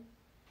open,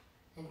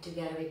 and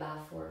together we bow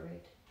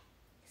forward.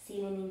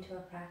 Sealing into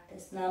our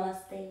practice.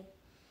 Namaste.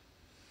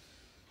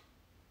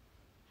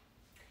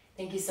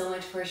 Thank you so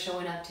much for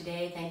showing up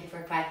today. Thank you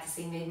for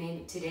practicing with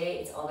me today.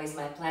 It's always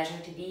my pleasure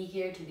to be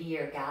here, to be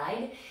your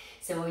guide.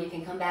 So you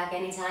can come back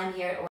anytime here.